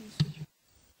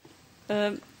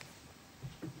 Mr.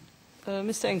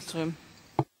 Engström.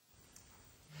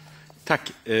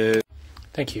 Tack.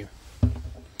 Thank you.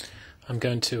 I'm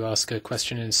going to ask a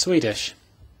question in Swedish.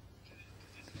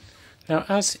 Now,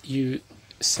 as you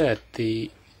said,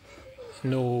 the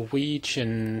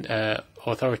Norwegian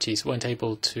authorities weren't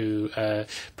able to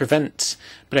prevent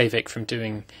Breivik from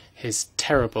doing his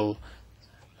terrible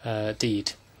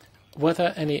deed. Were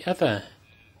there any other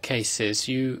cases?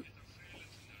 You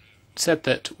said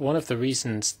that one of the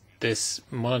reasons this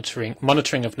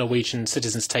monitoring of Norwegian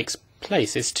citizens takes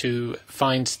place is to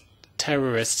find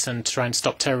terrorists and try and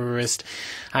stop terrorist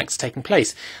acts taking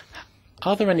place.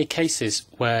 Are there any cases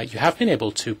where you have been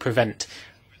able to prevent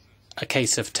a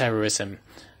case of terrorism?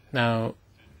 Now,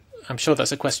 I'm sure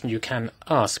that's a question you can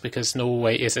ask, because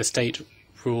Norway is a state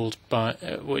ruled by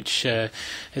which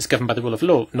is governed by the rule of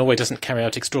law. Norway doesn't carry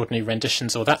out extraordinary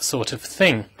renditions or that sort of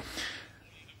thing.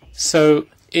 So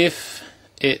if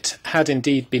it had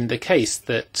indeed been the case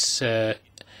that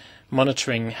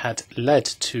monitoring had led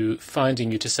to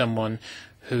finding you to someone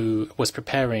who was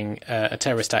preparing a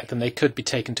terrorist act, then they could be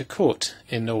taken to court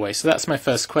in Norway. So that's my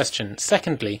first question.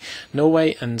 Secondly,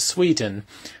 Norway and Sweden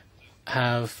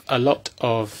have a lot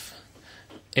of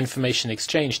information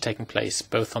exchange taking place,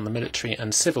 both on the military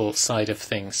and civil side of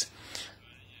things.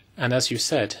 And as you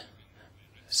said,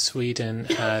 Sweden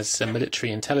has a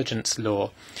military intelligence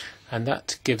law, and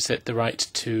that gives it the right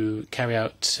to carry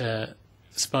out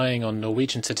spying on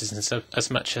Norwegian citizens as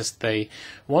much as they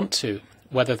want to,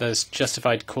 whether there's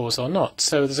justified cause or not.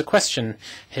 So there's a question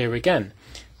here again.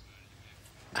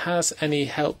 Has any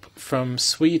help from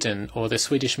Sweden or the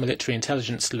Swedish military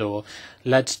intelligence law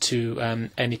led to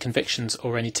any convictions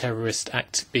or any terrorist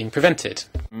act being prevented?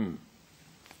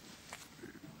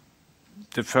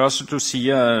 Det første du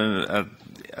siger,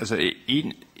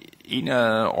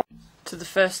 To the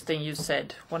first thing you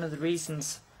said, one of the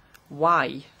reasons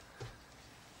why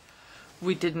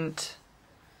we didn't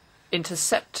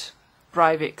intercept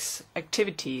Breivik's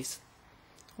activities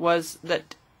was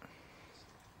that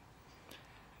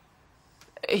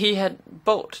he had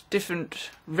bought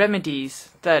different remedies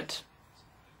that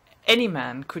any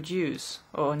man could use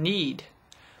or need.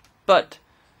 But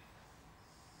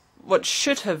what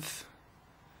should have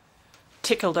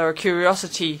tickled our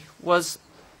curiosity was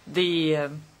the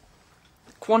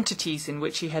quantities in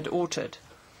which he had ordered.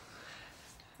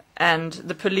 And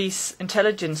the police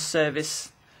intelligence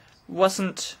service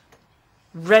wasn't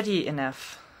ready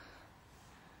enough.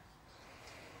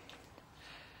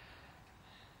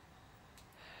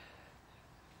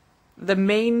 The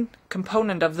main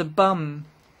component of the bomb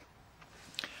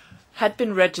had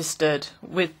been registered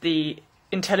with the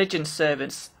intelligence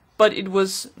service, but it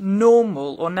was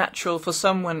normal or natural for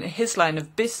someone in his line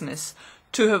of business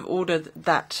to have ordered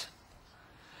that.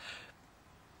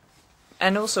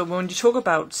 And also, when you talk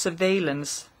about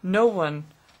surveillance, no one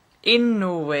in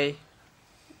Norway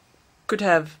could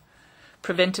have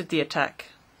prevented the attack.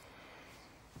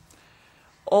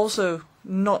 Also,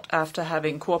 not after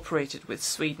having cooperated with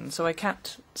Sweden. So I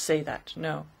can't say that.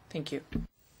 No, thank you.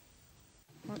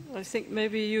 I think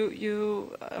maybe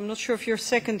I'm not sure if your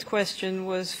second question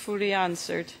was fully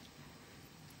answered.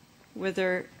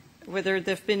 Whether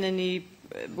there've been any,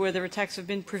 whether attacks have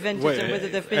been prevented and whether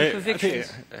there've been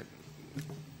convictions.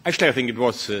 Actually, I think it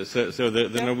was. So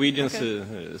the Norwegian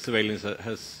surveillance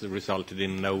has resulted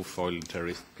in no foiled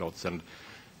terrorist plots, and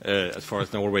as far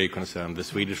as Norway is concerned, the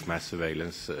Swedish mass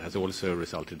surveillance has also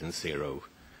resulted in 0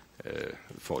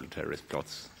 foiled terrorist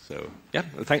plots. So, yeah,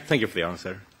 thank you for the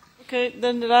answer. Okay,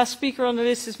 then the last speaker on the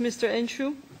list is Mr.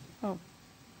 Enshu. Oh,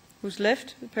 who's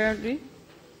left, apparently.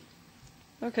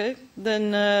 Okay,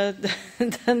 then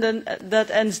that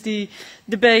ends the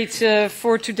debate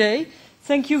for today.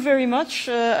 Thank you very much.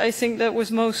 I think that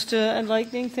was most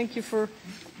enlightening. Thank you for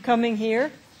coming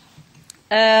here.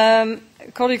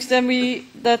 Colleagues, then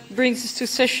that brings us to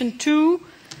session 2,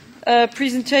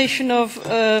 presentation of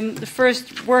the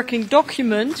first working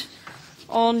document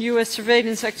on US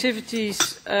surveillance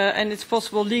activities and its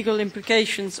possible legal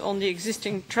implications on the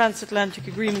existing transatlantic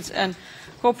agreements and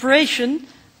cooperation.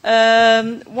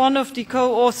 One of the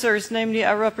co-authors, namely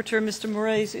our rapporteur, Mr.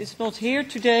 Moraes, is not here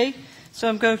today, so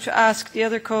I'm going to ask the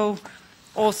other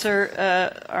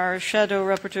co-author, our shadow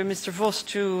rapporteur, Mr. Vos,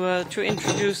 to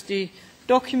introduce the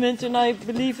document. And I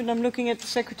believe, and I'm looking at the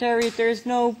Secretariat, there is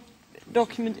no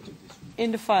document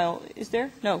in the file. Is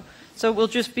there? No. So it will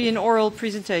just be an oral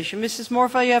presentation. Mrs.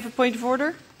 Morva, you have a point of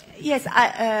order? Yes,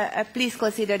 please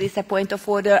consider this a point of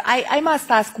order. I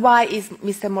must ask, why is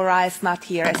Mr. Moraes not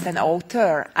here as an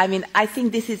author? I mean, I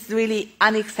think this is really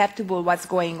unacceptable what's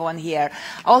going on here.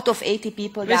 Out of 80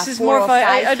 people, there are 4 or 5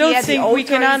 I don't here. think we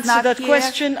can answer that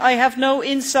question. I have no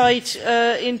insight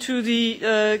into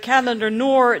the calendar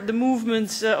nor the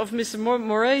movements of Mr.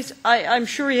 Moraes. I'm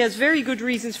sure he has very good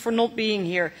reasons for not being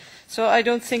here. So I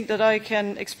don't think that I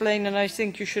can explain, and I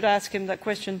think you should ask him that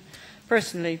question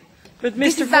personally. But Mr.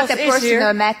 This is not a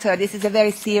personal matter. This is a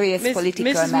very serious political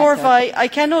matter. Mrs. Morva, I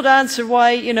cannot answer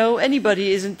why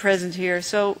anybody isn't present here.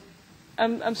 So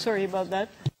I'm sorry about that.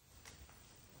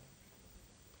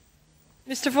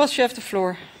 Mr. Vos, you have the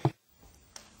floor.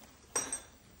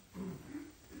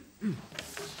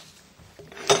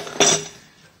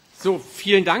 So,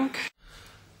 vielen Dank.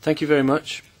 Thank you very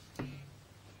much.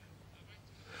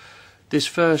 This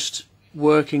first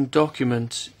working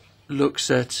document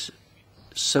looks at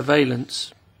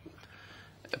surveillance,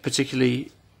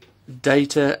 particularly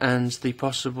data and the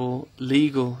possible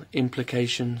legal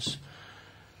implications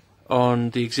on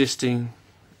the existing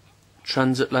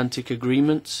transatlantic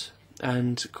agreements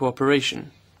and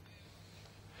cooperation.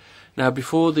 Now,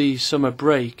 before the summer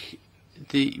break,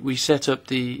 we set up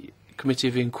the Committee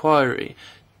of Inquiry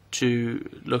to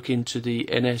look into the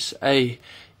NSA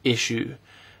issue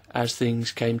as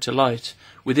things came to light.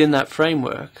 Within that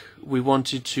framework, we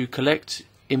wanted to collect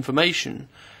information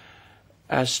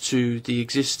as to the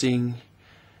existing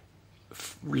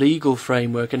legal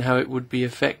framework and how it would be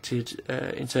affected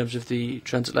in terms of the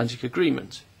transatlantic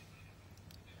agreement.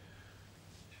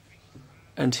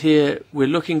 And here we're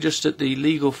looking just at the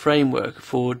legal framework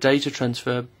for data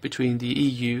transfer between the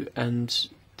EU and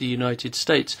the United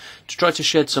States to try to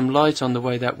shed some light on the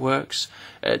way that works,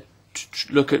 to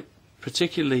look at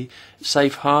particularly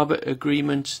Safe Harbour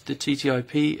Agreement, the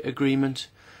TTIP Agreement,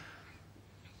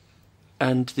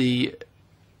 and the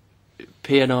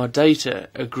PNR Data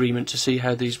Agreement to see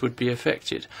how these would be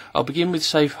affected. I'll begin with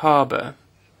Safe Harbour.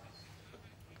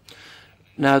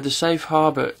 Now, the Safe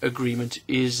Harbour Agreement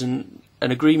is an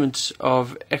agreement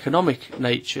of economic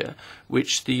nature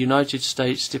which the United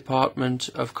States Department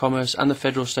of Commerce and the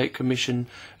Federal State Commission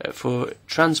for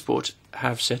Transport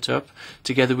have set up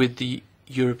together with the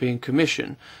European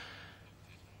Commission.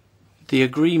 The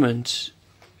agreement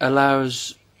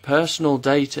allows personal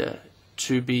data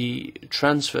to be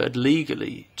transferred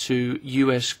legally to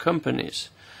US companies.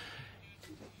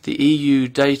 The EU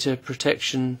Data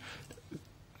Protection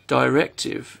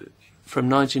Directive from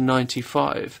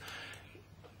 1995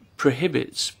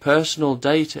 prohibits personal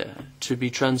data to be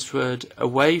transferred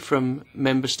away from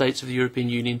member states of the European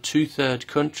Union to third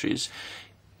countries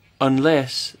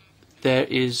unless there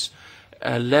is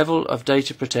a level of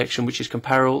data protection which is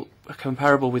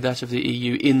comparable with that of the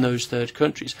EU in those third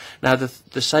countries. Now,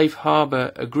 the Safe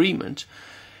Harbour Agreement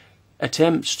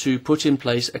attempts to put in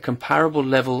place a comparable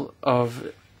level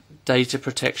of data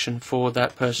protection for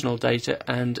that personal data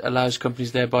and allows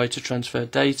companies thereby to transfer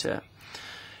data.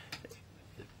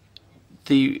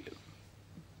 The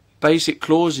basic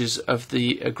clauses of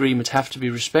the agreement have to be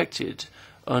respected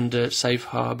under Safe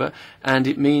Harbour, and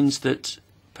it means that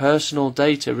personal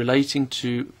data relating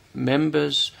to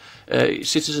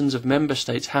citizens of member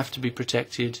states have to be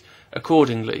protected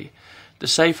accordingly. The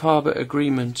Safe Harbour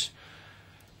Agreement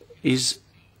is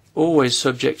always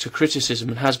subject to criticism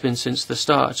and has been since the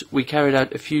start. We carried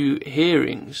out a few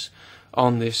hearings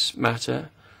on this matter,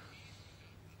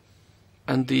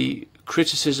 and the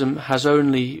criticism has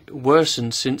only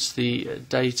worsened since the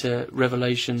data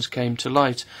revelations came to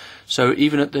light. So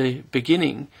even at the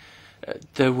beginning,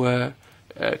 there were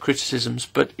criticisms,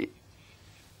 but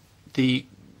the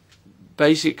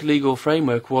basic legal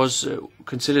framework was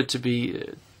considered to be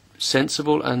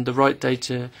sensible and the right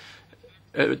data,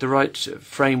 the right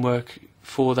framework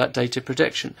for that data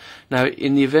protection. Now,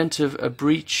 in the event of a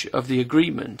breach of the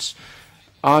agreement,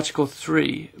 Article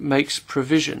 3 makes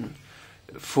provision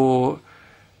for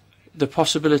the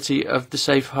possibility of the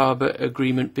safe harbour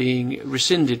agreement being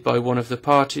rescinded by one of the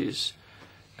parties.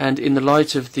 And in the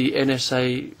light of the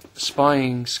NSA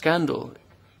spying scandal,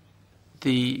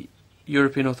 the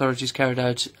European authorities carried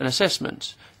out an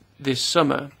assessment this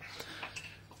summer.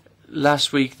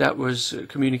 Last week that was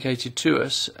communicated to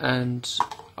us, and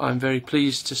I'm very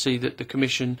pleased to see that the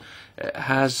Commission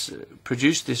has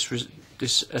produced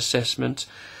this assessment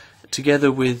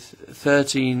together with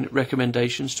 13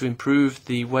 recommendations to improve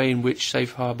the way in which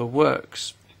safe harbour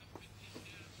works.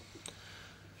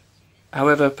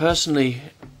 However, personally,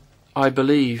 I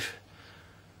believe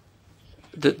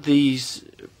that these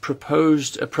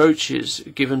proposed approaches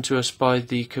given to us by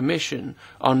the Commission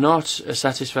are not a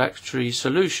satisfactory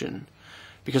solution,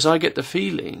 because I get the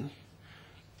feeling,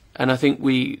 and I think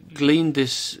we gleaned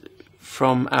this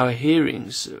from our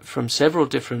hearings from several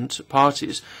different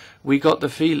parties, we got the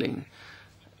feeling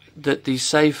that the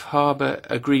safe harbour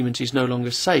agreement is no longer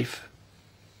safe.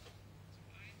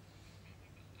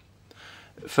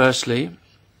 Firstly,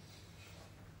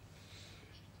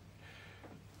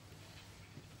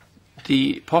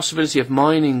 the possibility of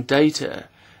mining data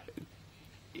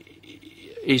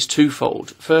is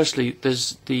twofold. Firstly,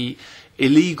 there's the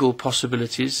illegal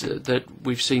possibilities that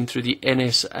we've seen through the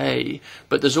NSA,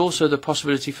 but there's also the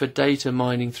possibility for data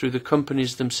mining through the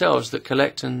companies themselves that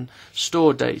collect and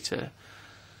store data.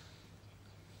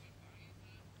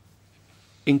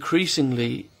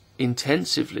 Increasingly,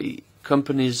 intensively,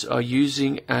 companies are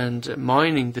using and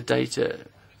mining the data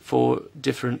for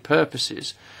different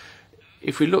purposes.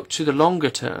 If we look to the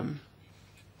longer term,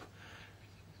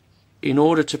 in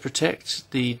order to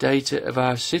protect the data of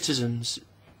our citizens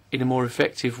in a more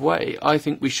effective way, I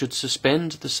think we should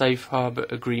suspend the Safe Harbour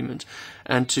Agreement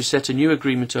and to set a new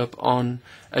agreement up on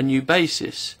a new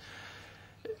basis,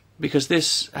 because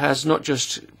this has not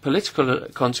just political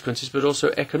consequences but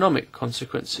also economic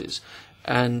consequences,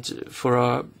 and for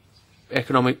our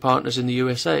economic partners in the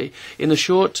USA. In the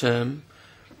short term,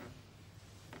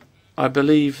 I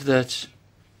believe that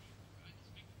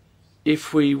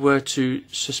if we were to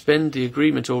suspend the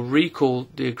agreement or recall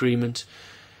the agreement,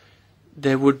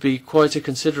 there would be quite a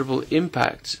considerable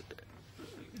impact.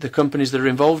 The companies that are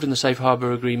involved in the Safe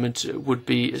Harbour Agreement would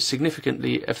be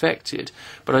significantly affected.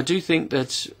 But I do think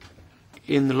that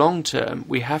in the long term,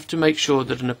 we have to make sure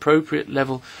that an appropriate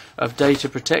level of data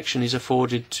protection is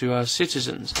afforded to our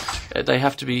citizens. They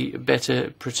have to be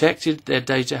better protected. Their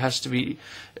data has to be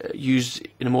used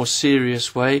in a more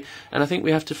serious way. And I think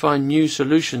we have to find new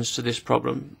solutions to this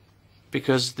problem,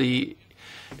 because the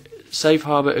Safe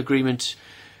Harbour Agreement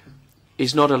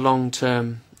is not a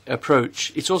long-term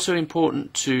approach. It's also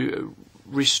important to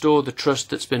restore the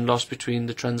trust that's been lost between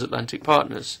the transatlantic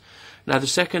partners. Now, the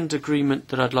second agreement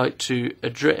that I'd like to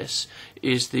address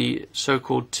is the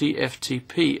so-called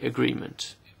TFTP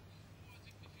agreement.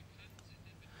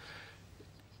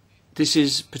 This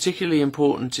is particularly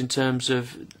important in terms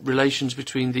of relations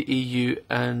between the EU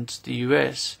and the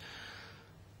US.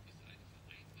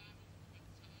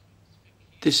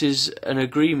 This is an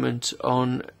agreement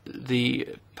on the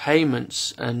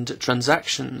payments and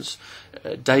transactions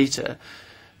data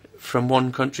from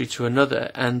one country to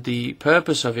another, and the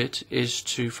purpose of it is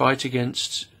to fight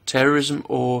against terrorism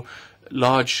or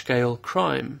large-scale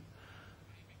crime.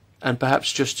 And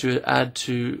perhaps just to add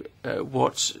to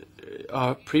what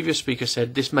our previous speaker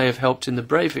said, this may have helped in the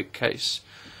Breivik case.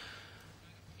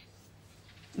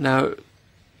 Now,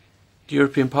 the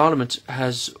European Parliament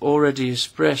has already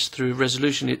expressed through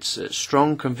resolution its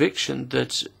strong conviction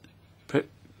that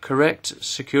correct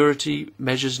security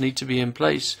measures need to be in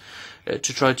place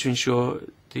to try to ensure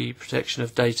the protection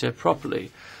of data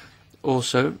properly.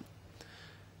 Also,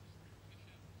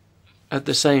 at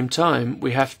the same time,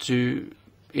 we have to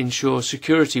ensure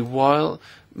security while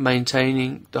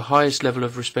maintaining the highest level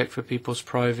of respect for people's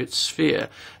private sphere.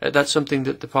 That's something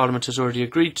that the Parliament has already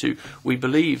agreed to. We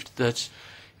believed that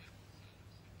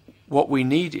what we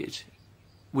needed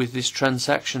with this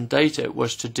transaction data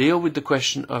was to deal with the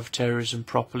question of terrorism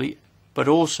properly, but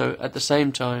also at the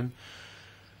same time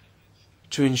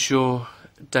to ensure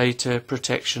data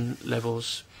protection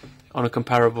levels on a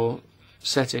comparable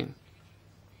setting.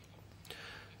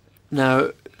 Now,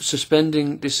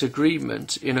 suspending this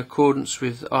agreement in accordance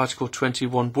with Article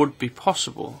 21 would be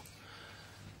possible.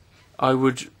 I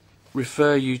would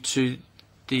refer you to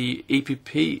the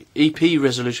EP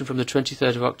resolution from the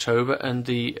 23rd of October and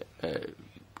the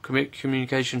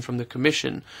communication from the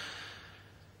Commission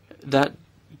that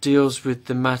deals with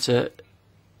the matter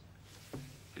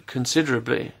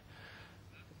considerably.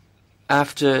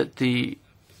 After the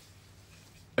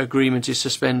agreement is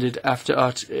suspended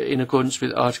in accordance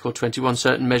with Article 21,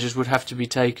 certain measures would have to be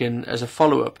taken as a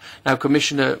follow-up. Now,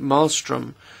 Commissioner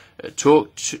Malmström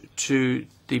talked to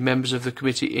the members of the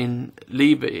committee in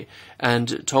LIBE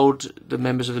and told the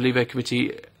members of the LIBE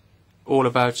committee all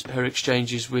about her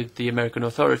exchanges with the American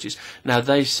authorities. Now,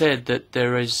 they said that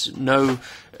there is no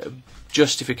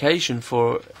justification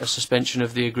for a suspension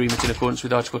of the agreement in accordance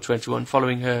with Article 21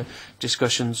 following her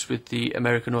discussions with the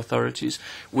American authorities.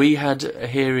 We had a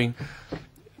hearing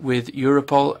with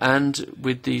Europol and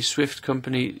with the SWIFT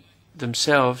company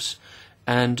themselves,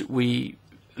 and we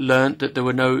learnt that there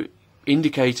were no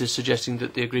indicators suggesting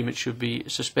that the agreement should be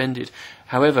suspended.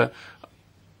 However,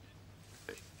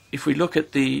 if we look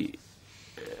at the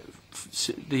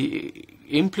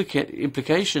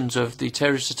implications of the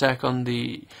terrorist attack on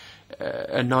the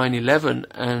 9/11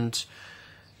 and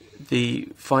the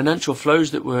financial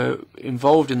flows that were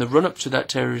involved in the run-up to that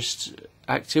terrorist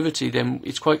activity, then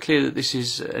it's quite clear that this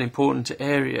is an important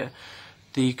area.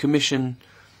 The Commission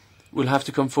will have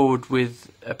to come forward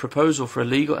with a proposal for a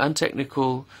legal and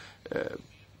technical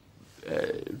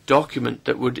document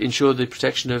that would ensure the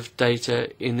protection of data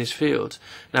in this field.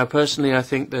 Now, personally, I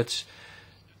think that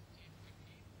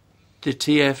the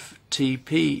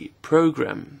TFTP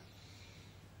program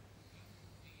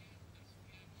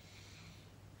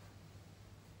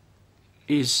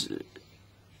is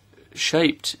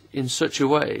shaped in such a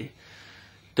way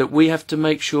that we have to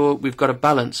make sure we've got a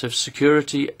balance of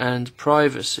security and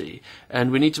privacy,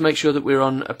 and we need to make sure that we're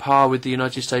on a par with the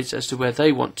United States as to where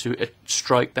they want to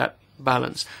strike that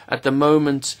balance. At the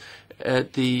moment,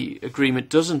 the agreement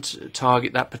doesn't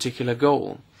target that particular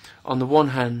goal. On the one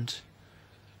hand,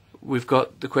 we've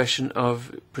got the question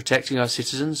of protecting our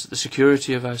citizens, the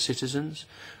security of our citizens,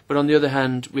 but on the other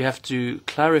hand, we have to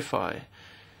clarify,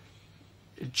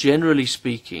 generally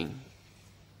speaking,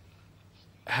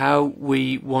 how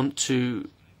we want to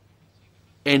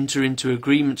enter into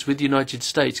agreements with the United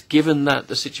States, given that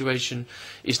the situation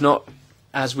is not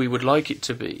as we would like it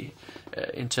to be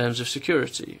in terms of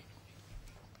security.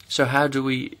 So how do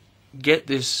we get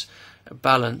this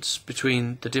balance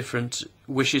between the different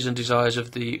wishes and desires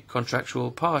of the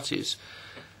contractual parties?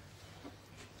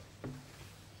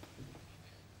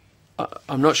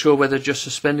 I'm not sure whether just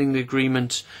suspending the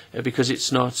agreement because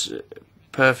it's not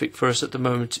perfect for us at the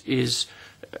moment is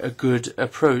a good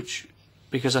approach,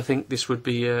 because I think this would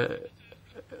be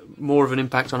more of an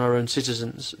impact on our own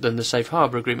citizens than the Safe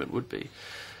Harbour agreement would be.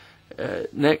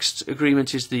 Next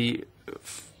agreement is the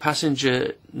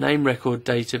passenger name record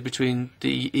data between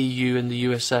the EU and the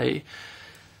USA.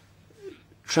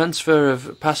 Transfer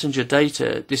of passenger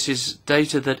data, this is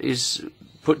data that is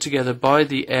put together by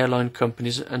the airline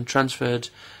companies and transferred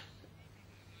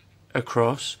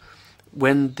across.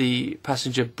 When the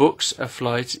passenger books a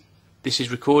flight, this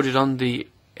is recorded on the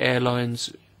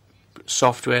airline's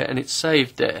software and it's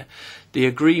saved there. The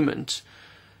agreement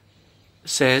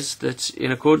says that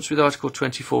in accordance with Article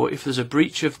 24, if there's a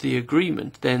breach of the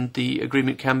agreement, then the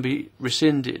agreement can be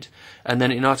rescinded. And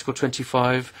then in Article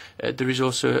 25, there is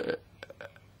also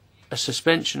a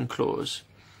suspension clause.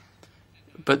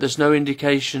 But there's no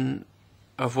indication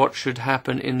of what should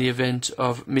happen in the event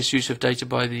of misuse of data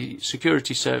by the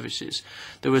security services.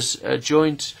 There was a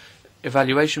joint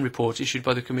evaluation report issued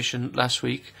by the Commission last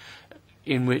week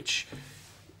in which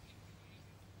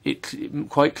it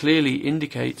quite clearly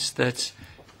indicates that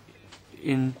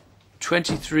in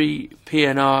 23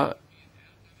 PNR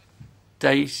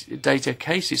data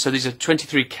cases, so these are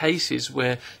 23 cases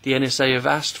where the NSA have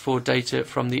asked for data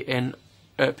from the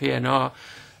PNR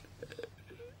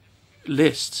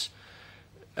lists,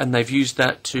 and they've used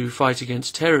that to fight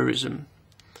against terrorism.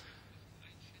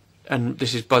 And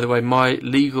this is, by the way, my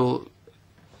legal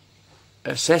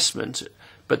assessment,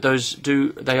 but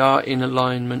they are in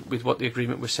alignment with what the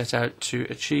agreement was set out to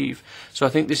achieve. So I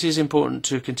think this is important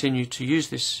to continue to use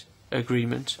this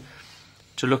agreement,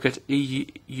 to look at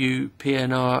EU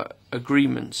PNR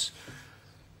agreements,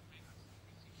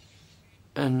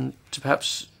 and to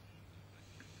perhaps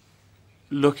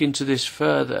look into this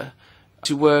further,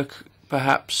 to work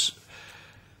perhaps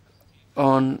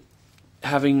on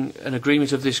having an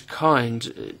agreement of this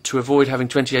kind to avoid having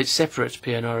 28 separate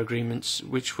PNR agreements,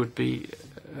 which would be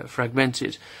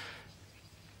fragmented.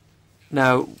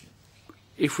 Now,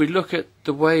 if we look at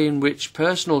the way in which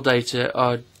personal data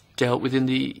are dealt with in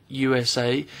the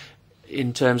USA,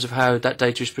 in terms of how that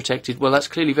data is protected, well, that's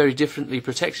clearly very differently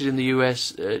protected in the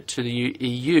US to the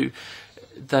EU.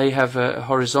 They have a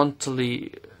horizontal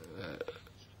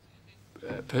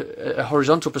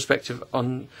perspective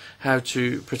on how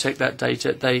to protect that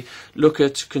data. They look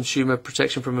at consumer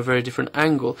protection from a very different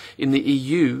angle. In the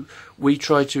EU, we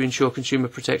try to ensure consumer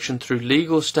protection through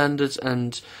legal standards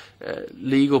and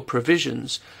legal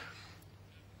provisions,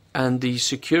 and the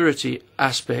security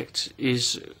aspect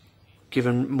is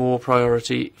given more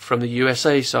priority from the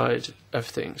USA side of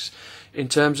things. In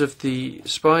terms of the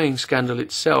spying scandal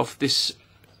itself, this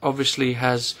obviously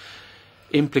has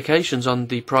implications on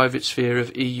the private sphere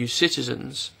of EU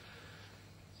citizens,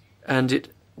 and it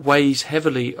weighs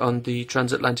heavily on the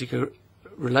transatlantic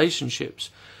relationships.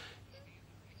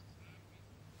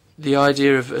 The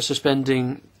idea of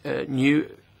suspending new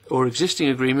or existing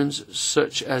agreements,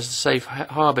 such as the safe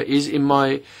harbour, is, in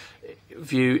my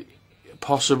view,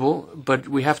 possible, but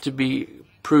we have to be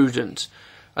prudent.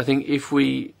 I think if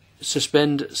we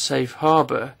suspend safe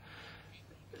harbour,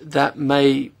 that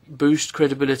may boost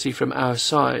credibility from our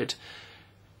side.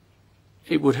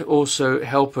 It would also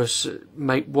help us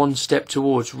make one step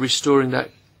towards restoring that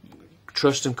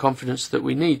trust and confidence that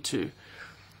we need to.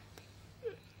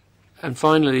 And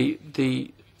finally,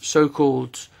 the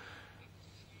so-called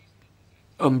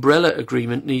umbrella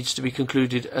agreement needs to be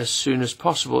concluded as soon as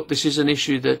possible. This is an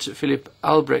issue that Philip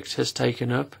Albrecht has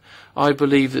taken up. I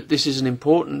believe that this is an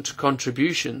important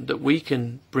contribution that we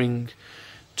can bring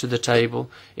to the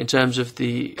table in terms of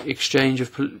the exchange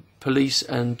of police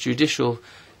and judicial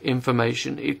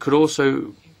information. It could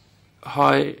also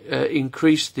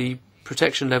increase the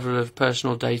protection level of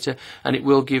personal data, and it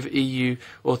will give EU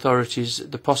authorities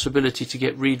the possibility to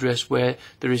get redress where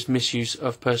there is misuse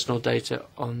of personal data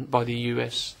by the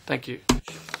US. Thank you.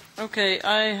 Okay,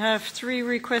 I have 3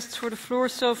 requests for the floor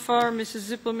so far. Mrs.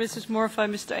 Zippel, Mrs. Morvai,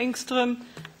 Mr. Engström.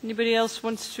 Anybody else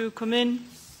wants to come in?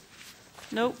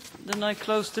 No? Then I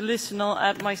close the list and I'll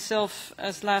add myself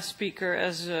as last speaker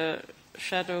as a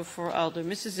shadow for ALDE.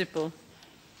 Mrs. Zippel.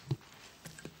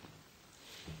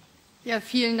 Ja,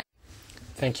 vielen Dank.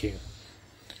 Thank you.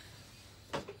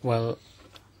 Well,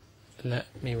 let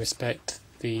me respect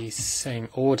the same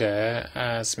order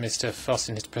as Mr. Foss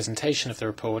in his presentation of the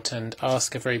report and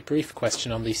ask a very brief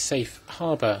question on the Safe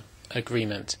Harbour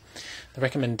Agreement. The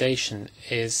recommendation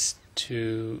is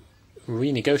to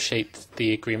renegotiate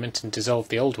the agreement and dissolve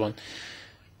the old one.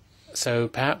 So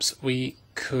perhaps we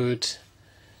could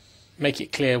make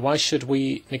it clear, why should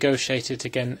we negotiate it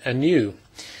again anew?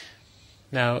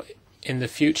 Now, in the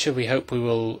future, we hope we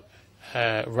will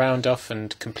round off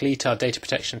and complete our data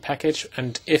protection package.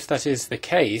 And if that is the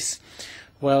case,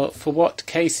 well, for what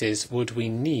cases would we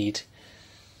need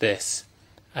this?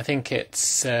 I think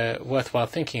it's worthwhile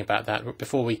thinking about that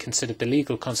before we consider the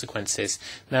legal consequences.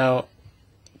 Now,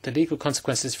 the legal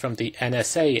consequences from the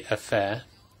NSA affair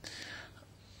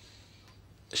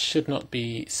should not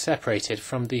be separated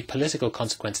from the political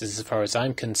consequences as far as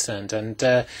I'm concerned.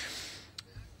 And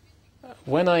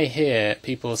when I hear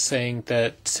people saying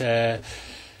that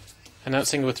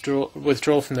announcing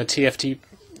withdrawal from the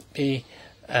TFTP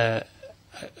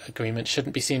agreement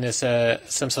shouldn't be seen as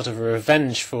some sort of a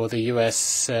revenge for the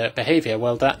US behaviour,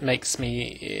 well, that makes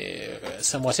me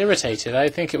somewhat irritated. I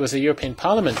think it was a European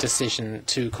Parliament decision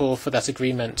to call for that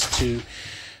agreement to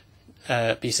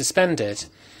be suspended.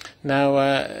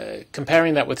 Now,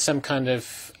 comparing that with some kind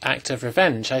of act of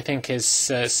revenge, I think is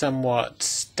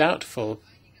somewhat doubtful,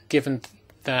 given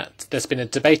that there's been a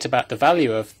debate about the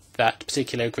value of that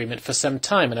particular agreement for some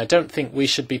time, and I don't think we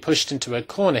should be pushed into a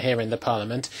corner here in the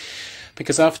Parliament,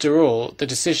 because after all, the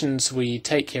decisions we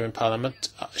take here in Parliament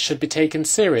should be taken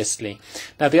seriously.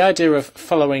 Now, the idea of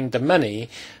following the money,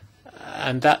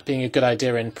 and that being a good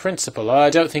idea in principle, I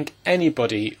don't think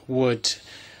anybody would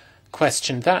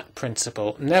question that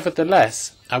principle.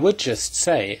 Nevertheless, I would just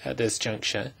say at this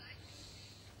juncture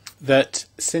that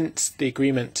since the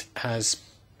agreement has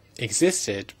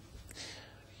existed,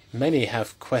 many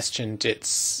have questioned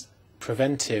its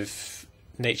preventive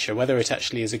nature, whether it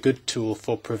actually is a good tool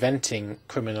for preventing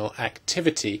criminal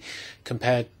activity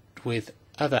compared with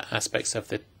other aspects of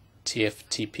the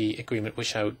TFTP agreement,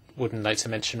 which I wouldn't like to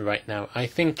mention right now. I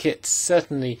think it's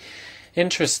certainly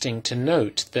interesting to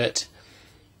note that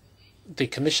the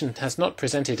Commission has not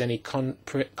presented any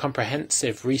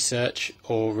comprehensive research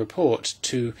or report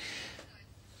to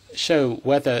show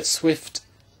whether SWIFT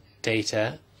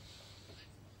data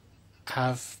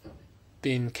have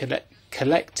been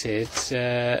collected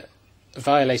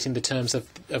violating the terms of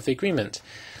the agreement.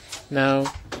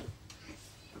 Now,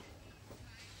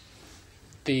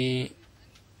 the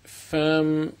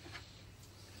firm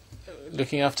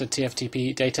looking after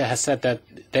TFTP data has said that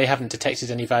they haven't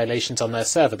detected any violations on their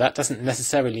server. That doesn't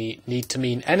necessarily need to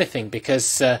mean anything,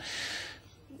 because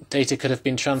data could have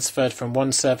been transferred from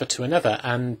one server to another.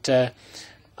 And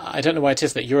I don't know why it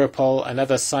is that Europol and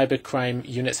other cybercrime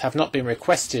units have not been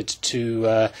requested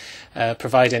to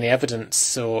provide any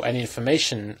evidence or any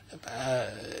information.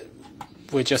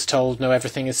 We're just told, no,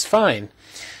 everything is fine.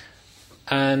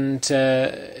 And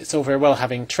it's all very well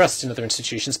having trust in other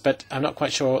institutions, but I'm not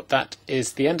quite sure that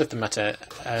is the end of the matter.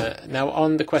 Now,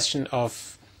 on the question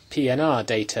of PNR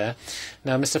data,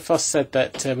 now Mr. Foss said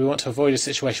that we want to avoid a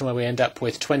situation where we end up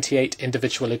with 28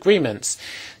 individual agreements.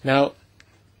 Now,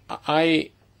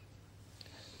 I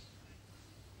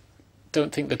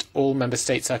don't think that all member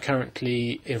states are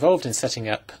currently involved in setting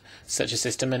up such a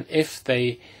system, and if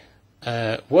they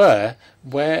were,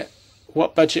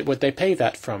 what budget would they pay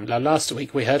that from? Now, last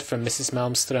week we heard from Mrs.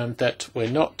 Malmström that we're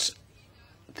not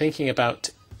thinking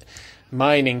about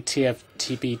mining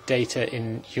TFTP data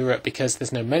in Europe because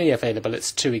there's no money available.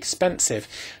 It's too expensive.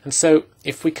 And so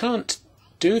if we can't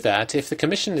do that, if the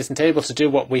Commission isn't able to do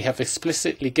what we have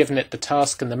explicitly given it the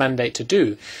task and the mandate to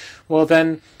do, well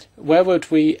then, where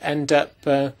would we end up,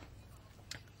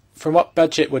 from what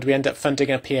budget would we end up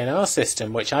funding a PNR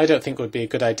system, which I don't think would be a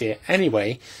good idea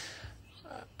anyway.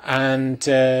 And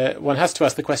one has to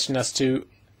ask the question as to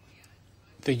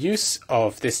the use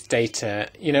of this data.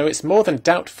 You know, it's more than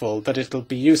doubtful that it'll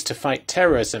be used to fight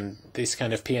terrorism, this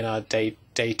kind of PNR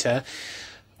data.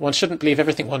 One shouldn't believe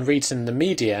everything one reads in the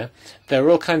media. There are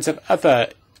all kinds of other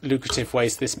lucrative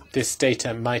ways this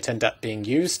data might end up being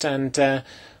used, and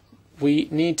we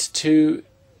need to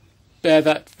bear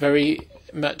that very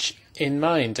much in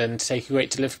mind and take a great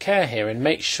deal of care here and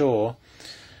make sure,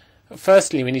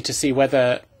 firstly, we need to see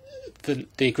whether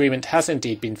the agreement has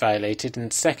indeed been violated,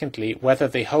 and secondly, whether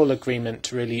the whole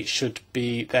agreement really should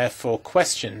be therefore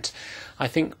questioned. I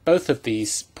think both of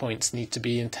these points need to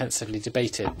be intensively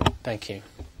debated. Thank you.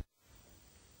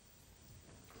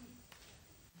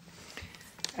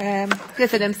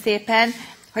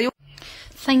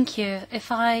 Thank you.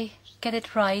 If I get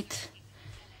it right,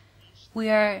 we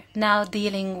are now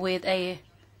dealing with a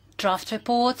draft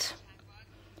report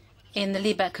in the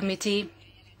LIBE committee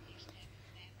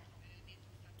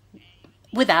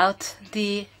without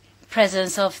the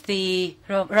presence of the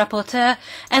rapporteur,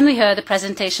 and we heard the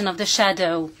presentation of the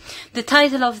shadow. The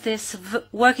title of this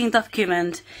working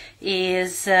document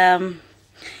is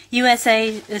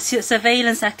USA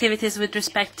surveillance activities with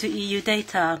respect to EU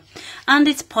data and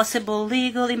its possible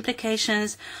legal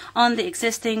implications on the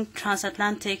existing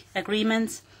transatlantic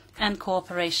agreements and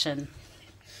cooperation.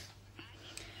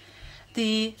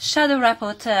 The shadow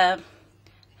rapporteur,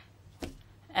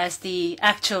 as the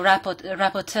actual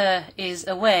rapporteur is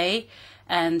away,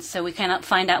 and so we cannot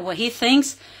find out what he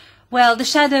thinks. Well, the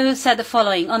shadow said the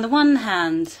following. On the one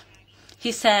hand,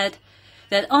 he said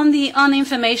that on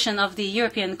information of the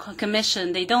European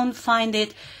Commission, they don't find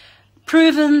it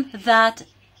proven that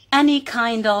any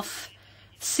kind of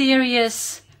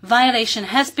serious violation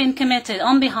has been committed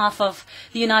on behalf of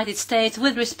the United States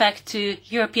with respect to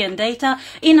European data.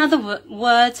 In other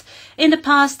words, in the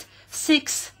past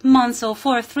 6 months or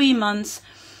 3 months,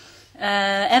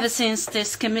 ever since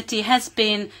this committee has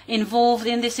been involved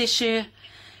in this issue,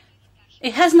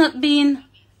 it has not been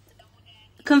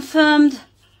confirmed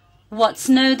what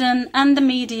Snowden and the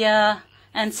media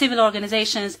and civil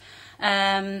organizations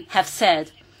have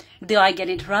said. Do I get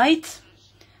it right?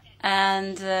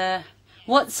 And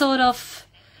what sort of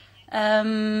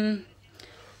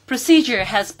procedure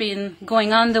has been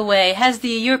going on the way? Has the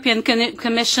European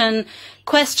Commission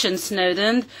questioned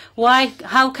Snowden?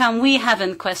 How come we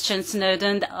haven't questioned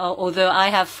Snowden, although I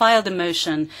have filed a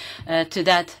motion to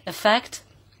that effect?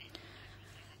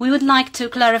 We would like to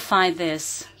clarify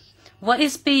this. What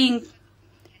is being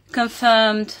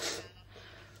confirmed?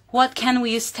 What can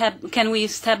we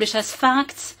establish as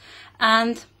facts?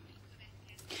 And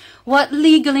what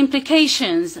legal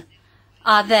implications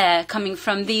are there coming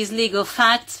from these legal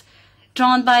facts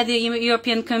drawn by the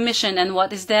European Commission, and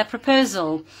what is their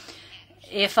proposal?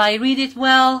 If I read it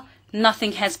well,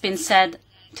 nothing has been said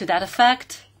to that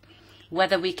effect.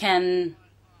 Whether we can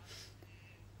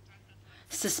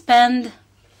suspend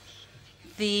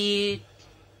the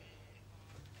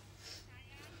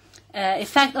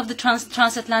effect of the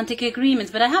transatlantic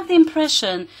agreements. But I have the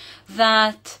impression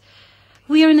that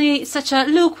we are in such a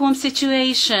lukewarm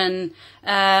situation.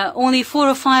 Only four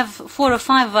or five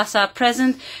of us are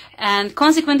present, and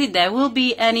consequently there won't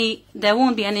be any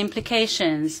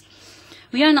implications.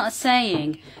 We are not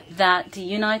saying that the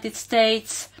United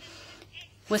States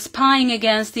was spying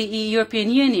against the European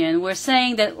Union. We're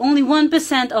saying that only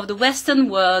 1% of the Western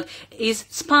world is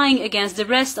spying against the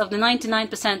rest of the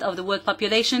 99% of the world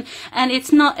population, and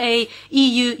it's not a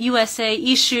EU-USA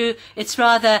issue, it's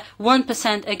rather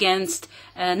 1% against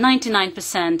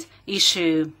 99%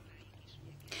 issue.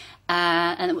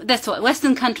 And that's what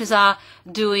Western countries are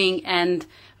doing, and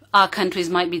our countries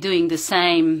might be doing the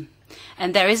same.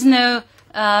 And there is no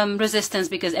resistance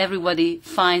because everybody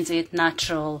finds it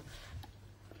natural.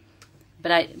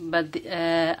 But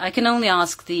I can only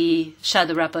ask the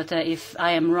shadow rapporteur if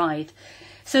I am right.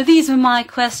 So these were my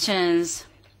questions.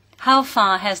 How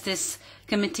far has this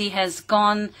committee has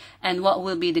gone, and what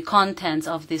will be the contents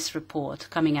of this report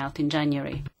coming out in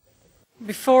January?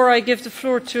 Before I give the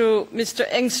floor to Mr.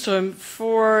 Engström,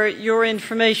 for your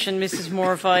information, Mrs.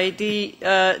 Morvai,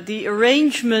 the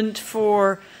arrangement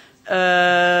for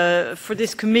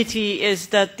this committee is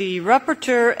that the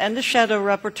rapporteur and the shadow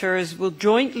rapporteurs will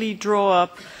jointly draw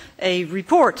up a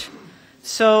report.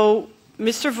 So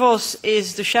Mr. Vos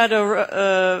is the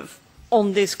shadow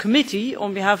on this committee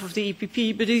on behalf of the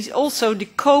EPP, but he's also the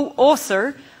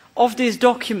co-author of this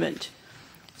document.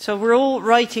 So we're all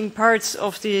writing parts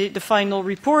of the final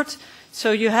report.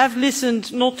 So you have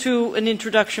listened not to an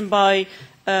introduction by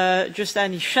just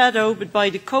any shadow, but by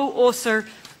the co-author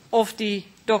of the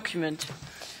document.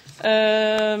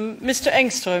 Mr.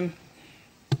 Engström.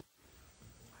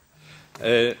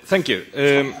 Thank you.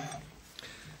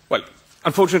 Well,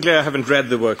 unfortunately, I haven't read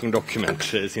the working document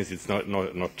since it's not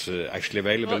actually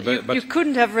available. Well, but you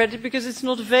couldn't have read it because it's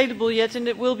not available yet, and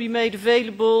it will be made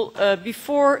available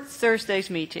before Thursday's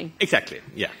meeting. Exactly,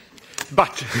 yeah.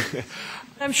 But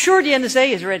I'm sure the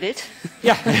NSA has read it.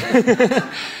 Yeah.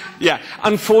 Yeah,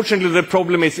 unfortunately the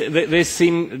problem is they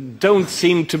don't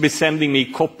seem to be sending me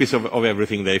copies of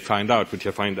everything they find out, which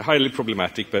I find highly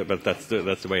problematic, but that's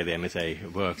the way the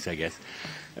NSA works, I guess.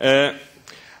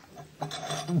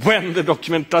 When the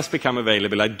document does become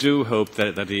available, I do hope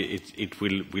that it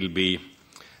will be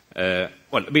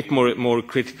well, a bit more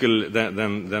critical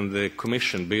than the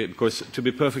Commission, because to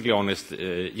be perfectly honest,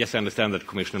 yes, I understand that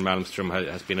Commissioner Malmström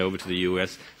has been over to the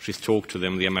US, she's talked to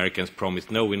them, the Americans promised,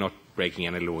 no, we're not breaking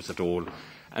any laws at all,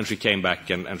 and she came back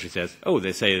and she says, oh,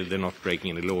 they say they're not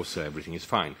breaking any laws, so everything is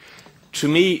fine. To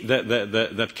me,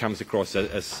 that comes across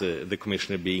as the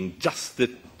Commissioner being just a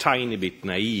tiny bit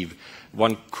naive.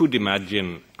 One could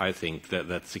imagine, I think,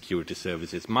 that security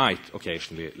services might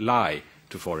occasionally lie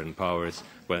to foreign powers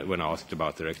when asked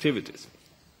about their activities.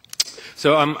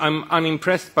 So I'm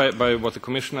unimpressed by what the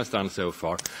Commission has done so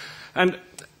far. And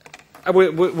I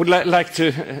would like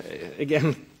to,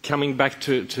 again, coming back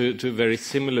to a very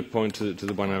similar point to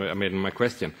the one I made in my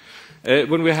question.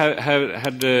 When we had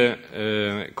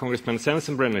Congressman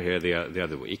Sensenbrenner here the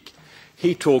other week,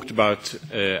 he talked about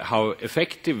how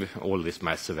effective all this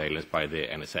mass surveillance by the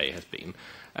NSA has been.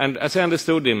 And as I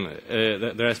understood him,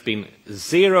 there has been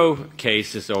 0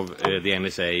 cases of the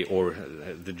NSA or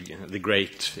the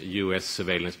great US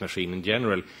surveillance machine in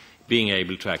general being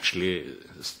able to actually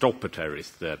stop a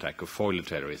terrorist attack or foil a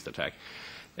terrorist attack.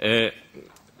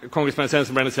 Congressman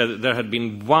Sensenbrenner said there had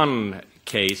been 1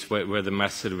 case where the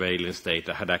mass surveillance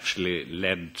data had actually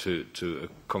led to a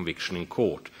conviction in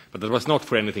court. But that was not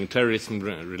for anything terrorism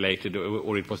related,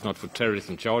 or it was not for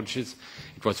terrorism charges.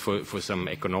 It was for some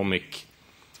economic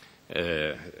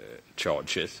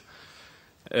charges.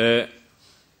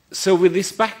 So with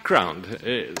this background,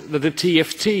 the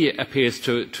TFT appears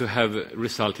to have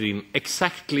resulted in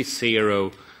exactly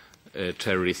 0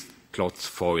 terrorist plots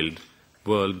foiled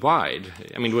worldwide.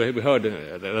 I mean, we heard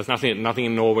there's nothing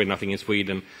in Norway, nothing in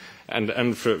Sweden,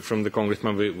 and from the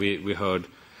congressman we heard,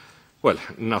 well,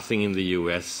 nothing in the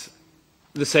US.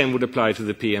 The same would apply to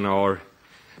the PNR.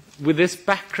 With this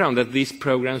background that these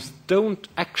programs don't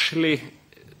actually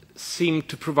seem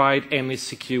to provide any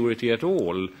security at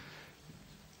all,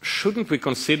 shouldn't we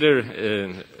consider,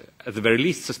 at the very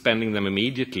least, suspending them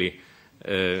immediately?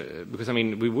 Because, I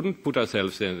mean, we wouldn't put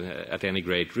ourselves at any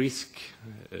great risk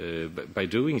by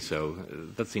doing so.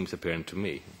 That seems apparent to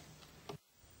me.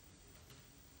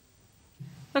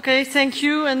 Okay, thank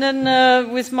you. And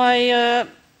then with my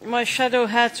my shadow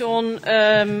hat on,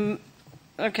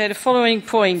 okay, the following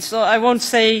points. So I won't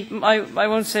say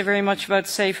very much about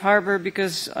safe harbor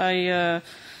because I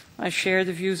share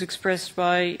the views expressed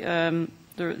by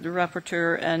the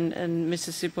rapporteur and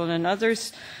Mrs. Sippel and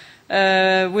others.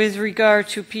 With regard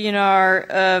to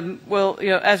PNR, well,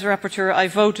 you know, as rapporteur, I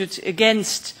voted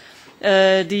against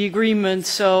the agreement,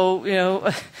 so, you know,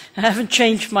 I haven't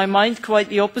changed my mind, quite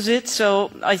the opposite, so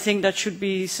I think that should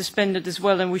be suspended as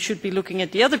well, and we should be looking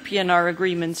at the other PNR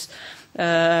agreements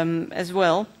as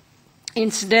well.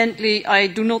 Incidentally, I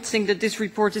do not think that this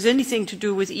report has anything to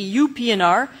do with EU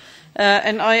PNR,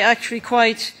 and I actually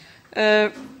quite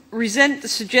resent the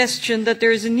suggestion that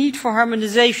there is a need for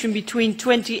harmonization between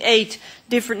 28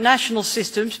 different national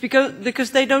systems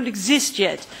because they don't exist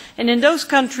yet. And in those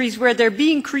countries where they're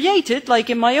being created, like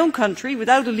in my own country,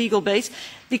 without a legal base,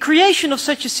 the creation of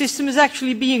such a system is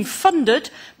actually being funded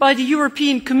by the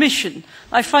European Commission.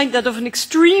 I find that of an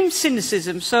extreme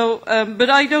cynicism, so, but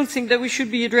I don't think that we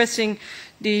should be addressing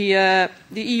the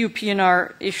EU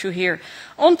PNR issue here.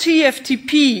 On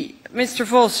TFTP, Mr.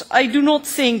 Vos, I do not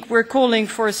think we're calling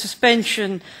for a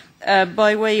suspension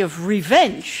by way of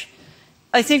revenge.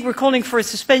 I think we're calling for a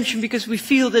suspension because we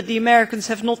feel that the Americans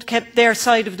have not kept their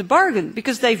side of the bargain,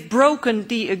 because they've broken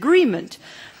the agreement.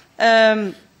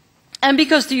 And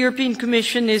because the European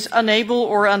Commission is unable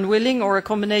or unwilling, or a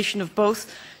combination of both,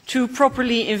 to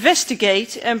properly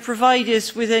investigate and provide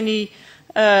us with any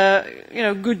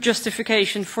good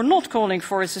justification for not calling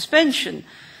for a suspension.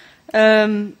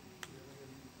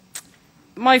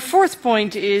 My fourth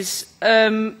point is,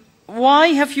 why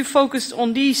have you focused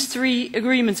on these three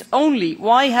agreements only?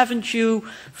 Why haven't you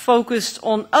focused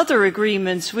on other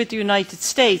agreements with the United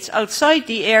States outside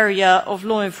the area of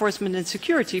law enforcement and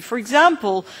security? For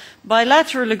example,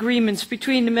 bilateral agreements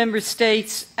between the Member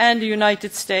States and the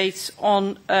United States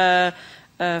on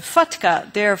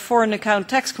FATCA, their Foreign Account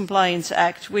Tax Compliance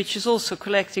Act, which is also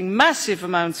collecting massive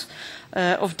amounts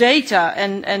of data,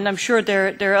 and I'm sure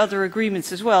there are other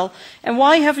agreements as well. And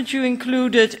why haven't you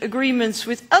included agreements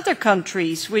with other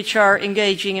countries which are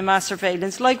engaging in mass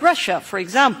surveillance, like Russia, for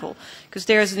example? Because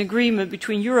there is an agreement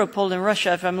between Europol and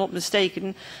Russia, if I'm not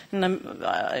mistaken, and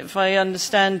if I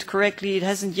understand correctly, it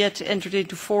hasn't yet entered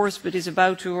into force, but is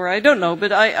about to, or I don't know.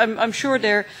 But I'm sure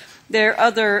there are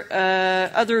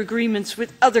other agreements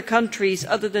with other countries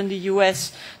other than the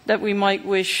US that we might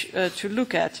wish to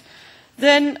look at.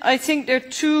 Then I think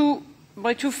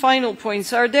my two final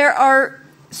points are, there are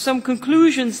some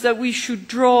conclusions that we should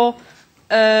draw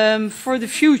for the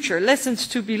future, lessons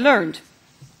to be learned.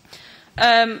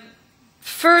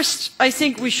 First, I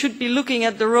think we should be looking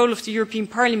at the role of the European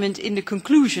Parliament in the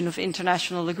conclusion of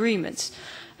international agreements.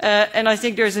 And I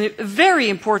think there's a very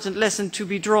important lesson to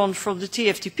be drawn from the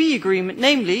TFTP agreement,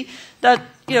 namely that,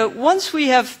 you know, once we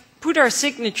have put our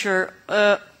signature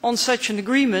on such an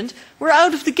agreement, we're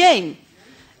out of the game.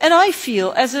 And I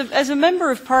feel, as a member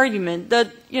of Parliament,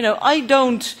 that, you know, I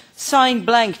don't sign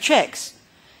blank checks.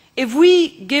 If we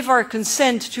give our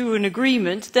consent to an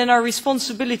agreement, then our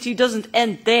responsibility doesn't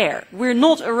end there. We're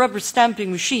not a rubber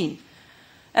stamping machine.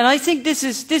 And I think this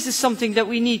is something that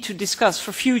we need to discuss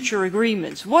for future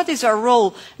agreements. What is our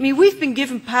role? I mean, we've been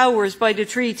given powers by the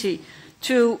treaty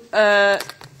to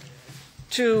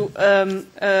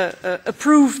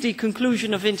approve the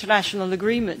conclusion of international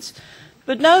agreements.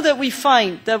 But now that we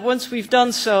find that once we've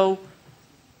done so,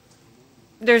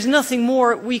 there's nothing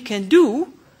more we can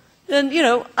do, then, you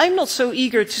know, I'm not so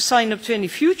eager to sign up to any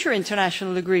future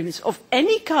international agreements of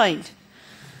any kind.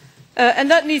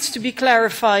 And that needs to be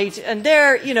clarified. And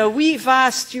there, you know, we've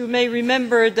asked, you may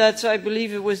remember that I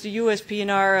believe it was the US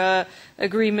PNR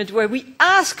agreement, where we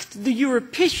asked the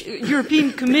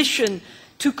European Commission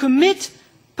to commit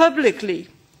publicly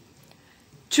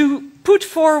to put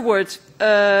forward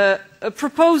a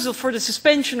proposal for the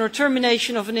suspension or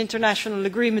termination of an international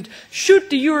agreement should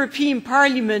the European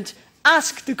Parliament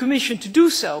ask the Commission to do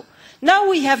so. Now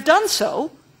we have done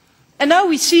so, and now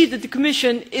we see that the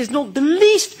Commission is not the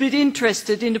least bit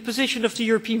interested in the position of the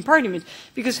European Parliament,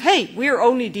 because, hey, we're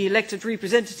only the elected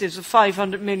representatives of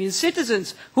 500 million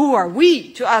citizens. Who are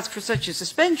we to ask for such a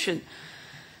suspension?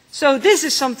 So this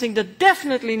is something that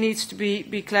definitely needs to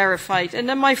be clarified. And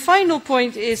then my final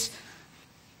point is,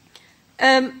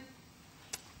 you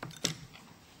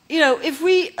know, if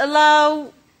we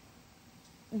allow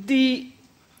the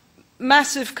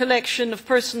massive collection of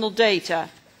personal data,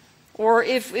 or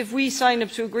if we sign up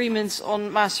to agreements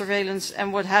on mass surveillance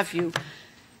and what have you,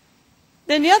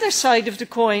 then the other side of the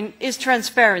coin is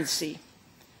transparency.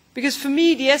 Because for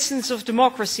me, the essence of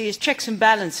democracy is checks and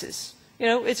balances. You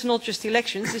know, it's not just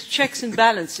elections, it's checks and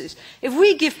balances. If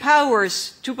we give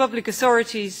powers to public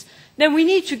authorities, then we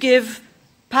need to give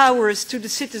powers to the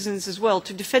citizens as well,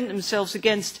 to defend themselves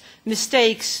against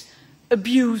mistakes,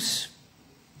 abuse,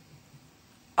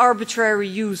 arbitrary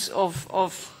use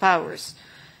of powers.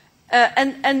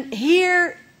 And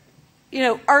here, you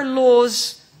know, our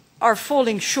laws are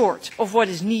falling short of what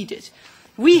is needed.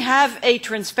 We have a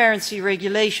transparency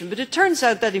regulation, but it turns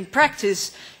out that in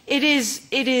practice it is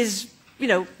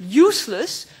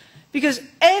useless, because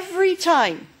every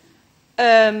time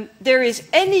there is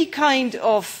any kind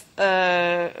of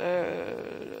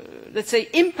let's say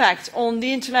impact on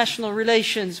the international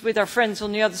relations with our friends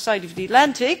on the other side of the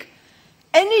Atlantic,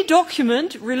 any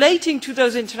document relating to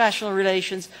those international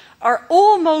relations are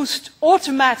almost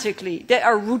automatically, they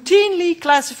are routinely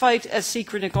classified as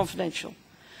secret and confidential.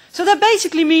 So that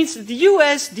basically means that the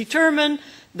US determine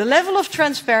the level of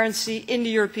transparency in the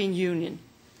European Union.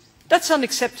 That's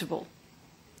unacceptable.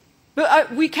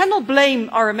 But we cannot blame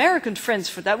our American friends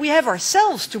for that. We have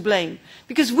ourselves to blame,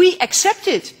 because we accept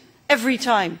it every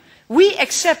time. We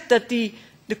accept that the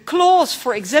clause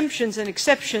for exemptions and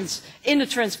exceptions in the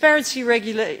transparency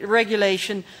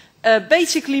regulation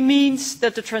basically means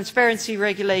that the transparency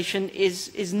regulation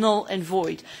is null and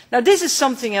void. Now, this is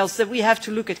something else that we have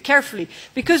to look at carefully,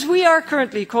 because we are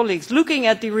currently, colleagues, looking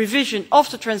at the revision of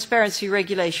the transparency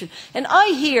regulation. And I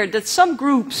hear that some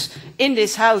groups in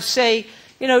this House say,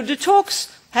 the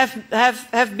talks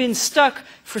have been stuck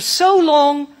for so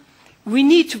long, we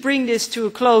need to bring this to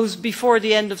a close before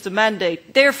the end of the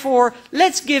mandate. Therefore,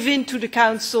 let's give in to the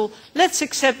Council, let's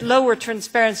accept lower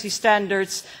transparency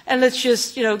standards, and let's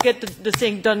just get the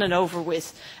thing done and over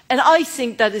with. And I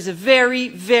think that is a very,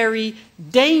 very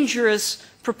dangerous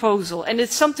proposal, and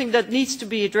it's something that needs to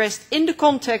be addressed in the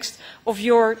context of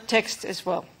your text as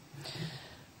well.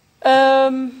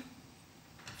 So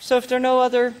if there are no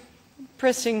other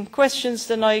pressing questions,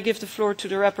 then I give the floor to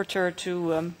the rapporteur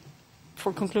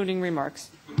for concluding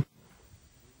remarks.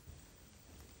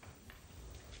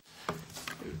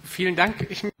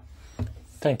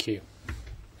 Thank you.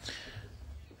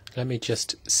 Let me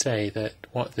just say that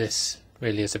what this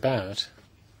really is about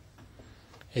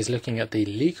is looking at the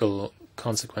legal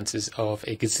consequences of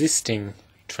existing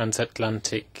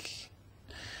transatlantic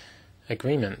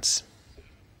agreements.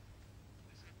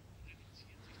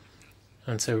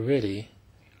 And so really,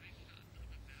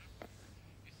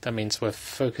 that means we're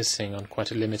focusing on quite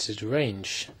a limited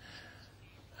range.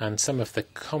 And some of the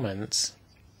comments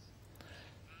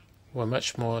were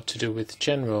much more to do with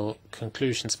general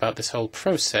conclusions about this whole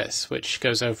process, which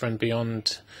goes over and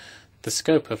beyond the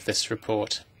scope of this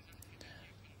report.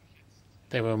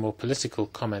 They were more political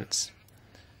comments.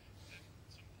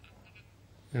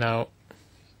 Now,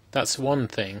 that's one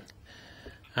thing.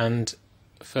 And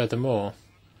furthermore,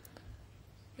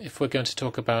 if we're going to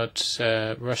talk about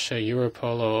Russia,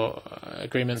 Europol, or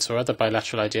agreements or other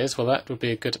bilateral ideas, well, that would be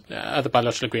a good other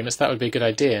bilateral agreements. That would be a good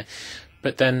idea,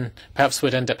 but then perhaps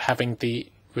we'd end up having the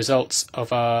results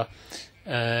of our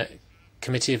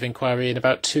committee of inquiry in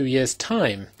about 2 years'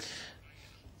 time.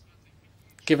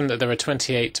 Given that there are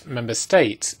 28 member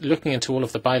states, looking into all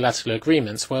of the bilateral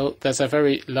agreements, well, there's a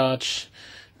very large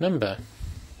number.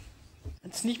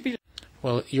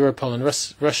 Well, Europol and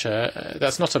Russia,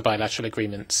 that's not a bilateral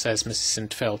agreement, says Mrs.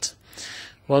 Sintfeld.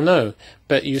 Well, no,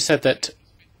 but you said that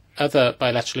other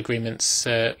bilateral agreements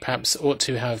perhaps ought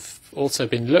to have also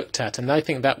been looked at, and I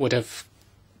think that would have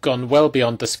gone well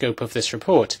beyond the scope of this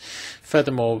report.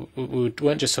 Furthermore, we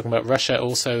weren't just talking about Russia,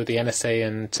 also the NSA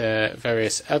and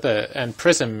various other, and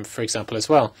PRISM, for example, as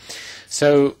well.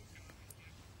 So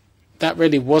that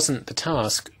really wasn't the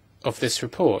task of this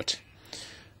report.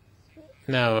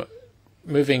 Now,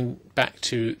 moving back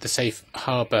to the safe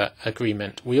harbour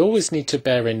agreement, we always need to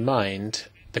bear in mind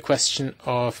the question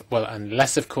of, well,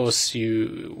 unless, of course,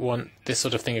 you want this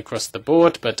sort of thing across the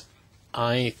board, but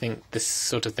I think this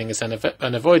sort of thing is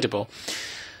unavoidable.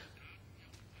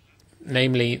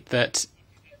 Namely, that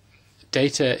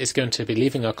data is going to be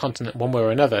leaving our continent one way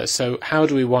or another. So how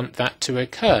do we want that to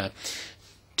occur?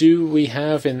 Do we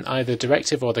have in either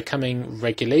directive or the coming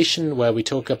regulation where we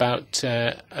talk about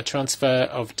a transfer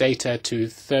of data to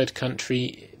third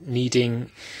country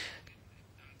needing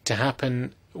to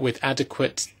happen with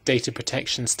adequate data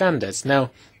protection standards?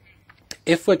 Now,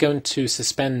 if we're going to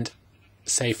suspend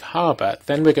safe harbour,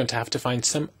 then we're going to have to find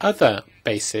some other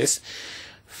basis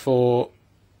for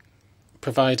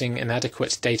providing an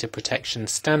adequate data protection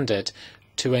standard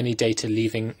to any data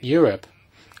leaving Europe.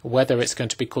 Whether it's going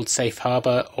to be called safe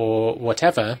harbour or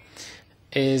whatever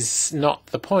is not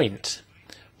the point.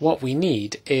 What we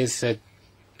need is a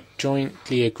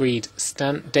jointly agreed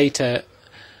data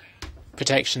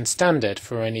protection standard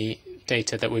for any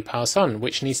data that we pass on,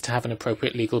 which needs to have an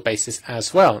appropriate legal basis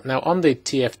as well. Now, on the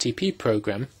TFTP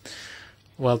programme,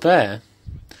 well, there,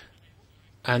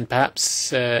 and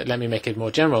perhaps let me make a more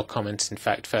general comment, in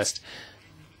fact, first.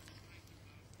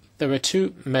 there are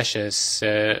two measures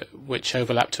which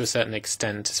overlap to a certain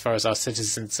extent as far as our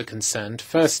citizens are concerned.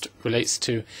 First relates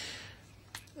to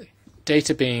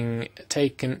data being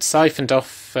siphoned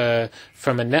off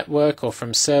from a network or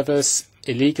from servers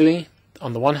illegally,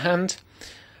 on the one hand,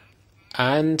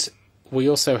 and we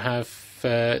also have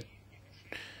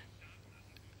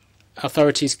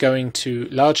authorities going to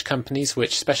large companies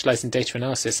which specialize in data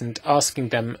analysis and asking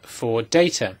them for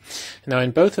data. Now,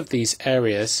 in both of these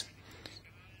areas,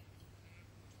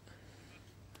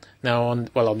 on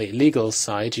the illegal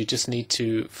side, you just need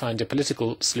to find a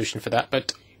political solution for that.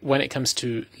 But when it comes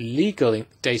to legal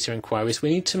data inquiries,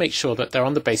 we need to make sure that they're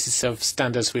on the basis of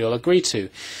standards we all agree to.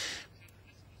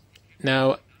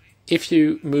 Now, if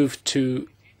you move to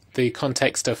the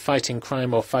context of fighting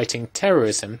crime or fighting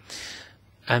terrorism,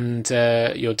 and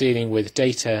you're dealing with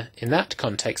data in that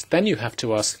context, then you have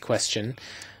to ask a question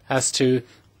as to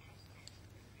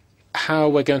how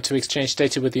we're going to exchange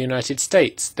data with the United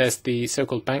States. There's the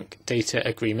so-called bank data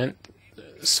agreement,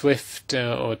 SWIFT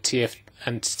or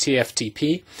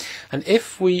TFTP, and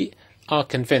if we are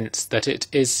convinced that it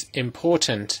is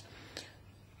important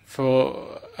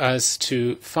for us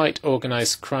to fight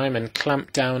organized crime and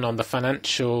clamp down on the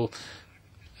financial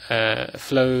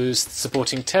flows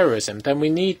supporting terrorism, then we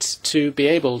need to be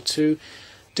able to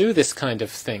do this kind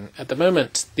of thing. At the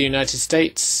moment, the United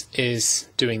States is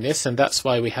doing this, and that's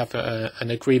why we have an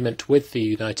agreement with the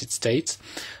United States.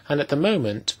 And at the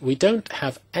moment, we don't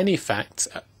have any facts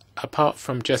apart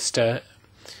from just a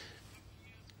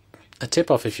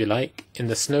tip-off, if you like, in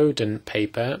the Snowden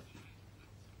paper,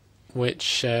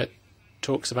 which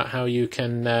talks about how you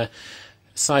can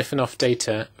siphon off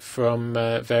data from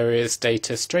various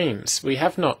data streams. We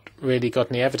have not really got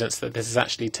any evidence that this has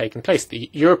actually taken place. The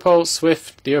Europol,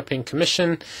 SWIFT, the European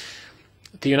Commission,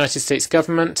 the United States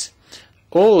government,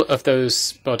 all of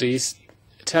those bodies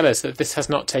tell us that this has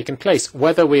not taken place.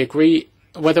 Whether we agree,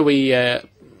 whether we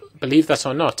believe that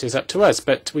or not is up to us,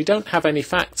 but we don't have any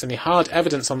facts, any hard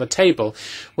evidence on the table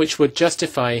which would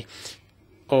justify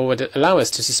or would allow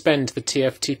us to suspend the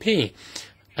TFTP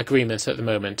agreement at the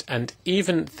moment. And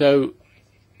even though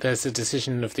there's a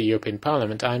decision of the European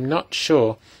Parliament, I'm not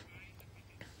sure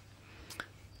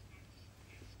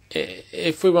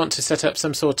if we want to set up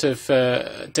some sort of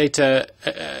data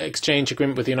exchange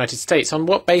agreement with the United States. On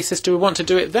what basis do we want to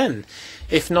do it then,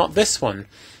 if not this one?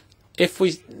 If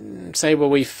we say, well,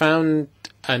 we found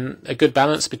a good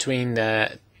balance between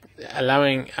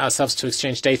allowing ourselves to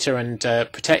exchange data and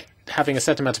having a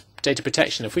certain amount of data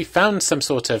protection, if we found some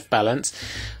sort of balance,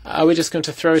 are we just going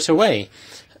to throw it away?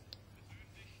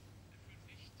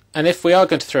 And if we are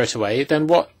going to throw it away, then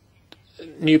what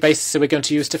new basis are we going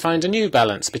to use to find a new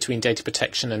balance between data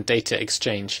protection and data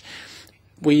exchange?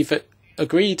 We've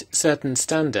agreed certain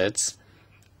standards,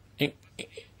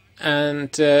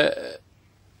 and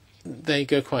they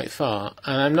go quite far.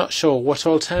 And I'm not sure what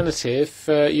alternative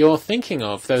you're thinking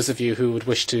of, those of you who would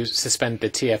wish to suspend the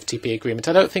TFTP agreement.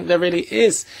 I don't think there really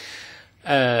is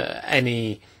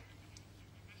any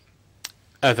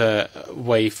other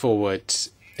way forward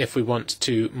if we want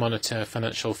to monitor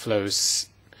financial flows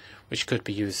which could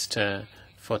be used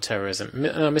for terrorism.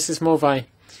 Mrs. Morvai,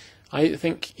 I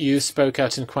think you spoke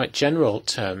out in quite general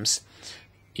terms.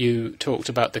 You talked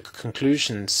about the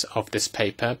conclusions of this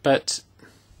paper, but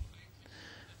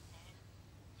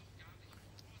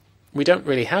we don't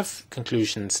really have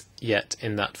conclusions yet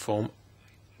in that form.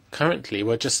 Currently,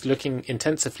 we're just looking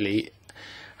intensively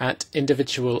at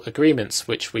individual agreements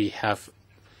which we have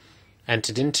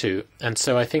entered into. And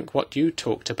so I think what you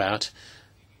talked about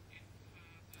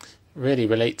really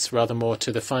relates rather more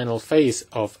to the final phase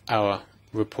of our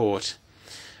report.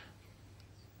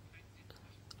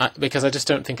 Because I just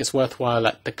don't think it's worthwhile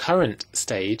at the current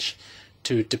stage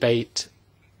to debate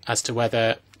as to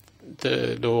whether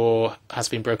the law has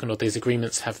been broken or these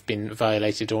agreements have been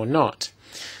violated or not.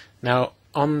 Now,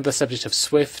 on the subject of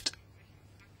SWIFT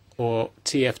or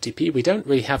TFTP, we don't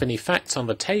really have any facts on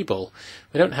the table.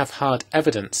 We don't have hard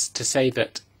evidence to say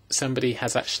that somebody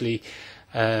has actually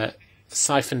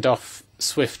siphoned off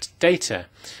SWIFT data.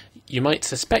 You might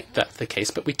suspect that's the case,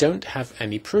 but we don't have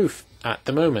any proof at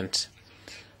the moment.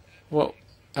 What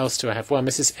else do I have? Well,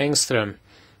 Mr.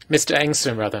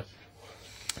 Engström, rather.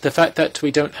 The fact that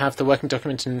we don't have the working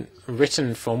document in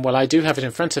written form, well, I do have it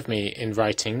in front of me in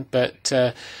writing, but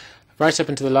right up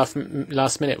until the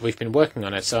last minute we've been working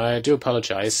on it, so I do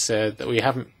apologise that we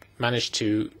haven't managed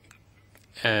to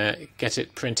get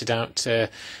it printed out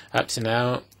up to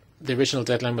now. The original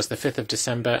deadline was the 5th of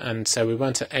December, and so we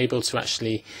weren't able to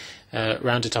actually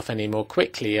round it off any more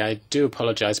quickly. I do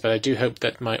apologise, but I do hope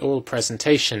that my oral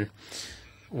presentation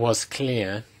was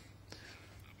clear.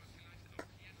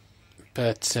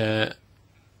 But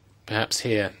perhaps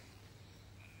here,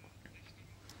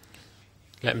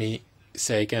 let me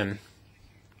say again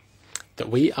that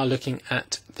we are looking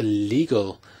at the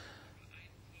legal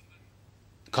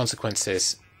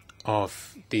consequences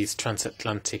of these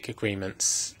transatlantic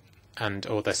agreements and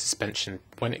or their suspension.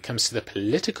 When it comes to the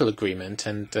political agreement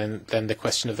and then the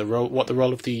question of the role, what the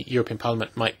role of the European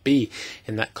Parliament might be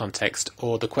in that context,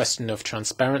 or the question of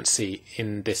transparency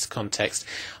in this context,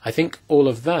 I think all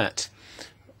of that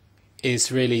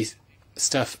is really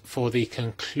stuff for the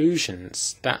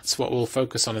conclusions. That's what we'll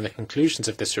focus on in the conclusions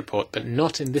of this report, but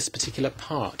not in this particular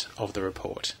part of the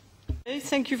report. Okay,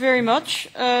 thank you very much.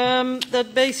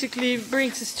 That basically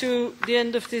brings us to the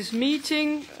end of this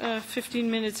meeting, 15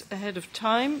 minutes ahead of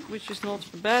time, which is not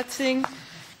a bad thing.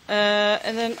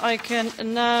 And then I can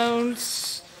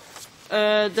announce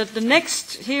that the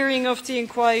next hearing of the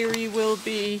inquiry will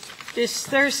be this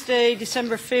Thursday,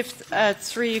 December 5th at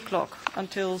 3 o'clock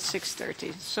until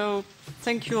 6:30. So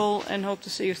thank you all and hope to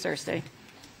see you Thursday.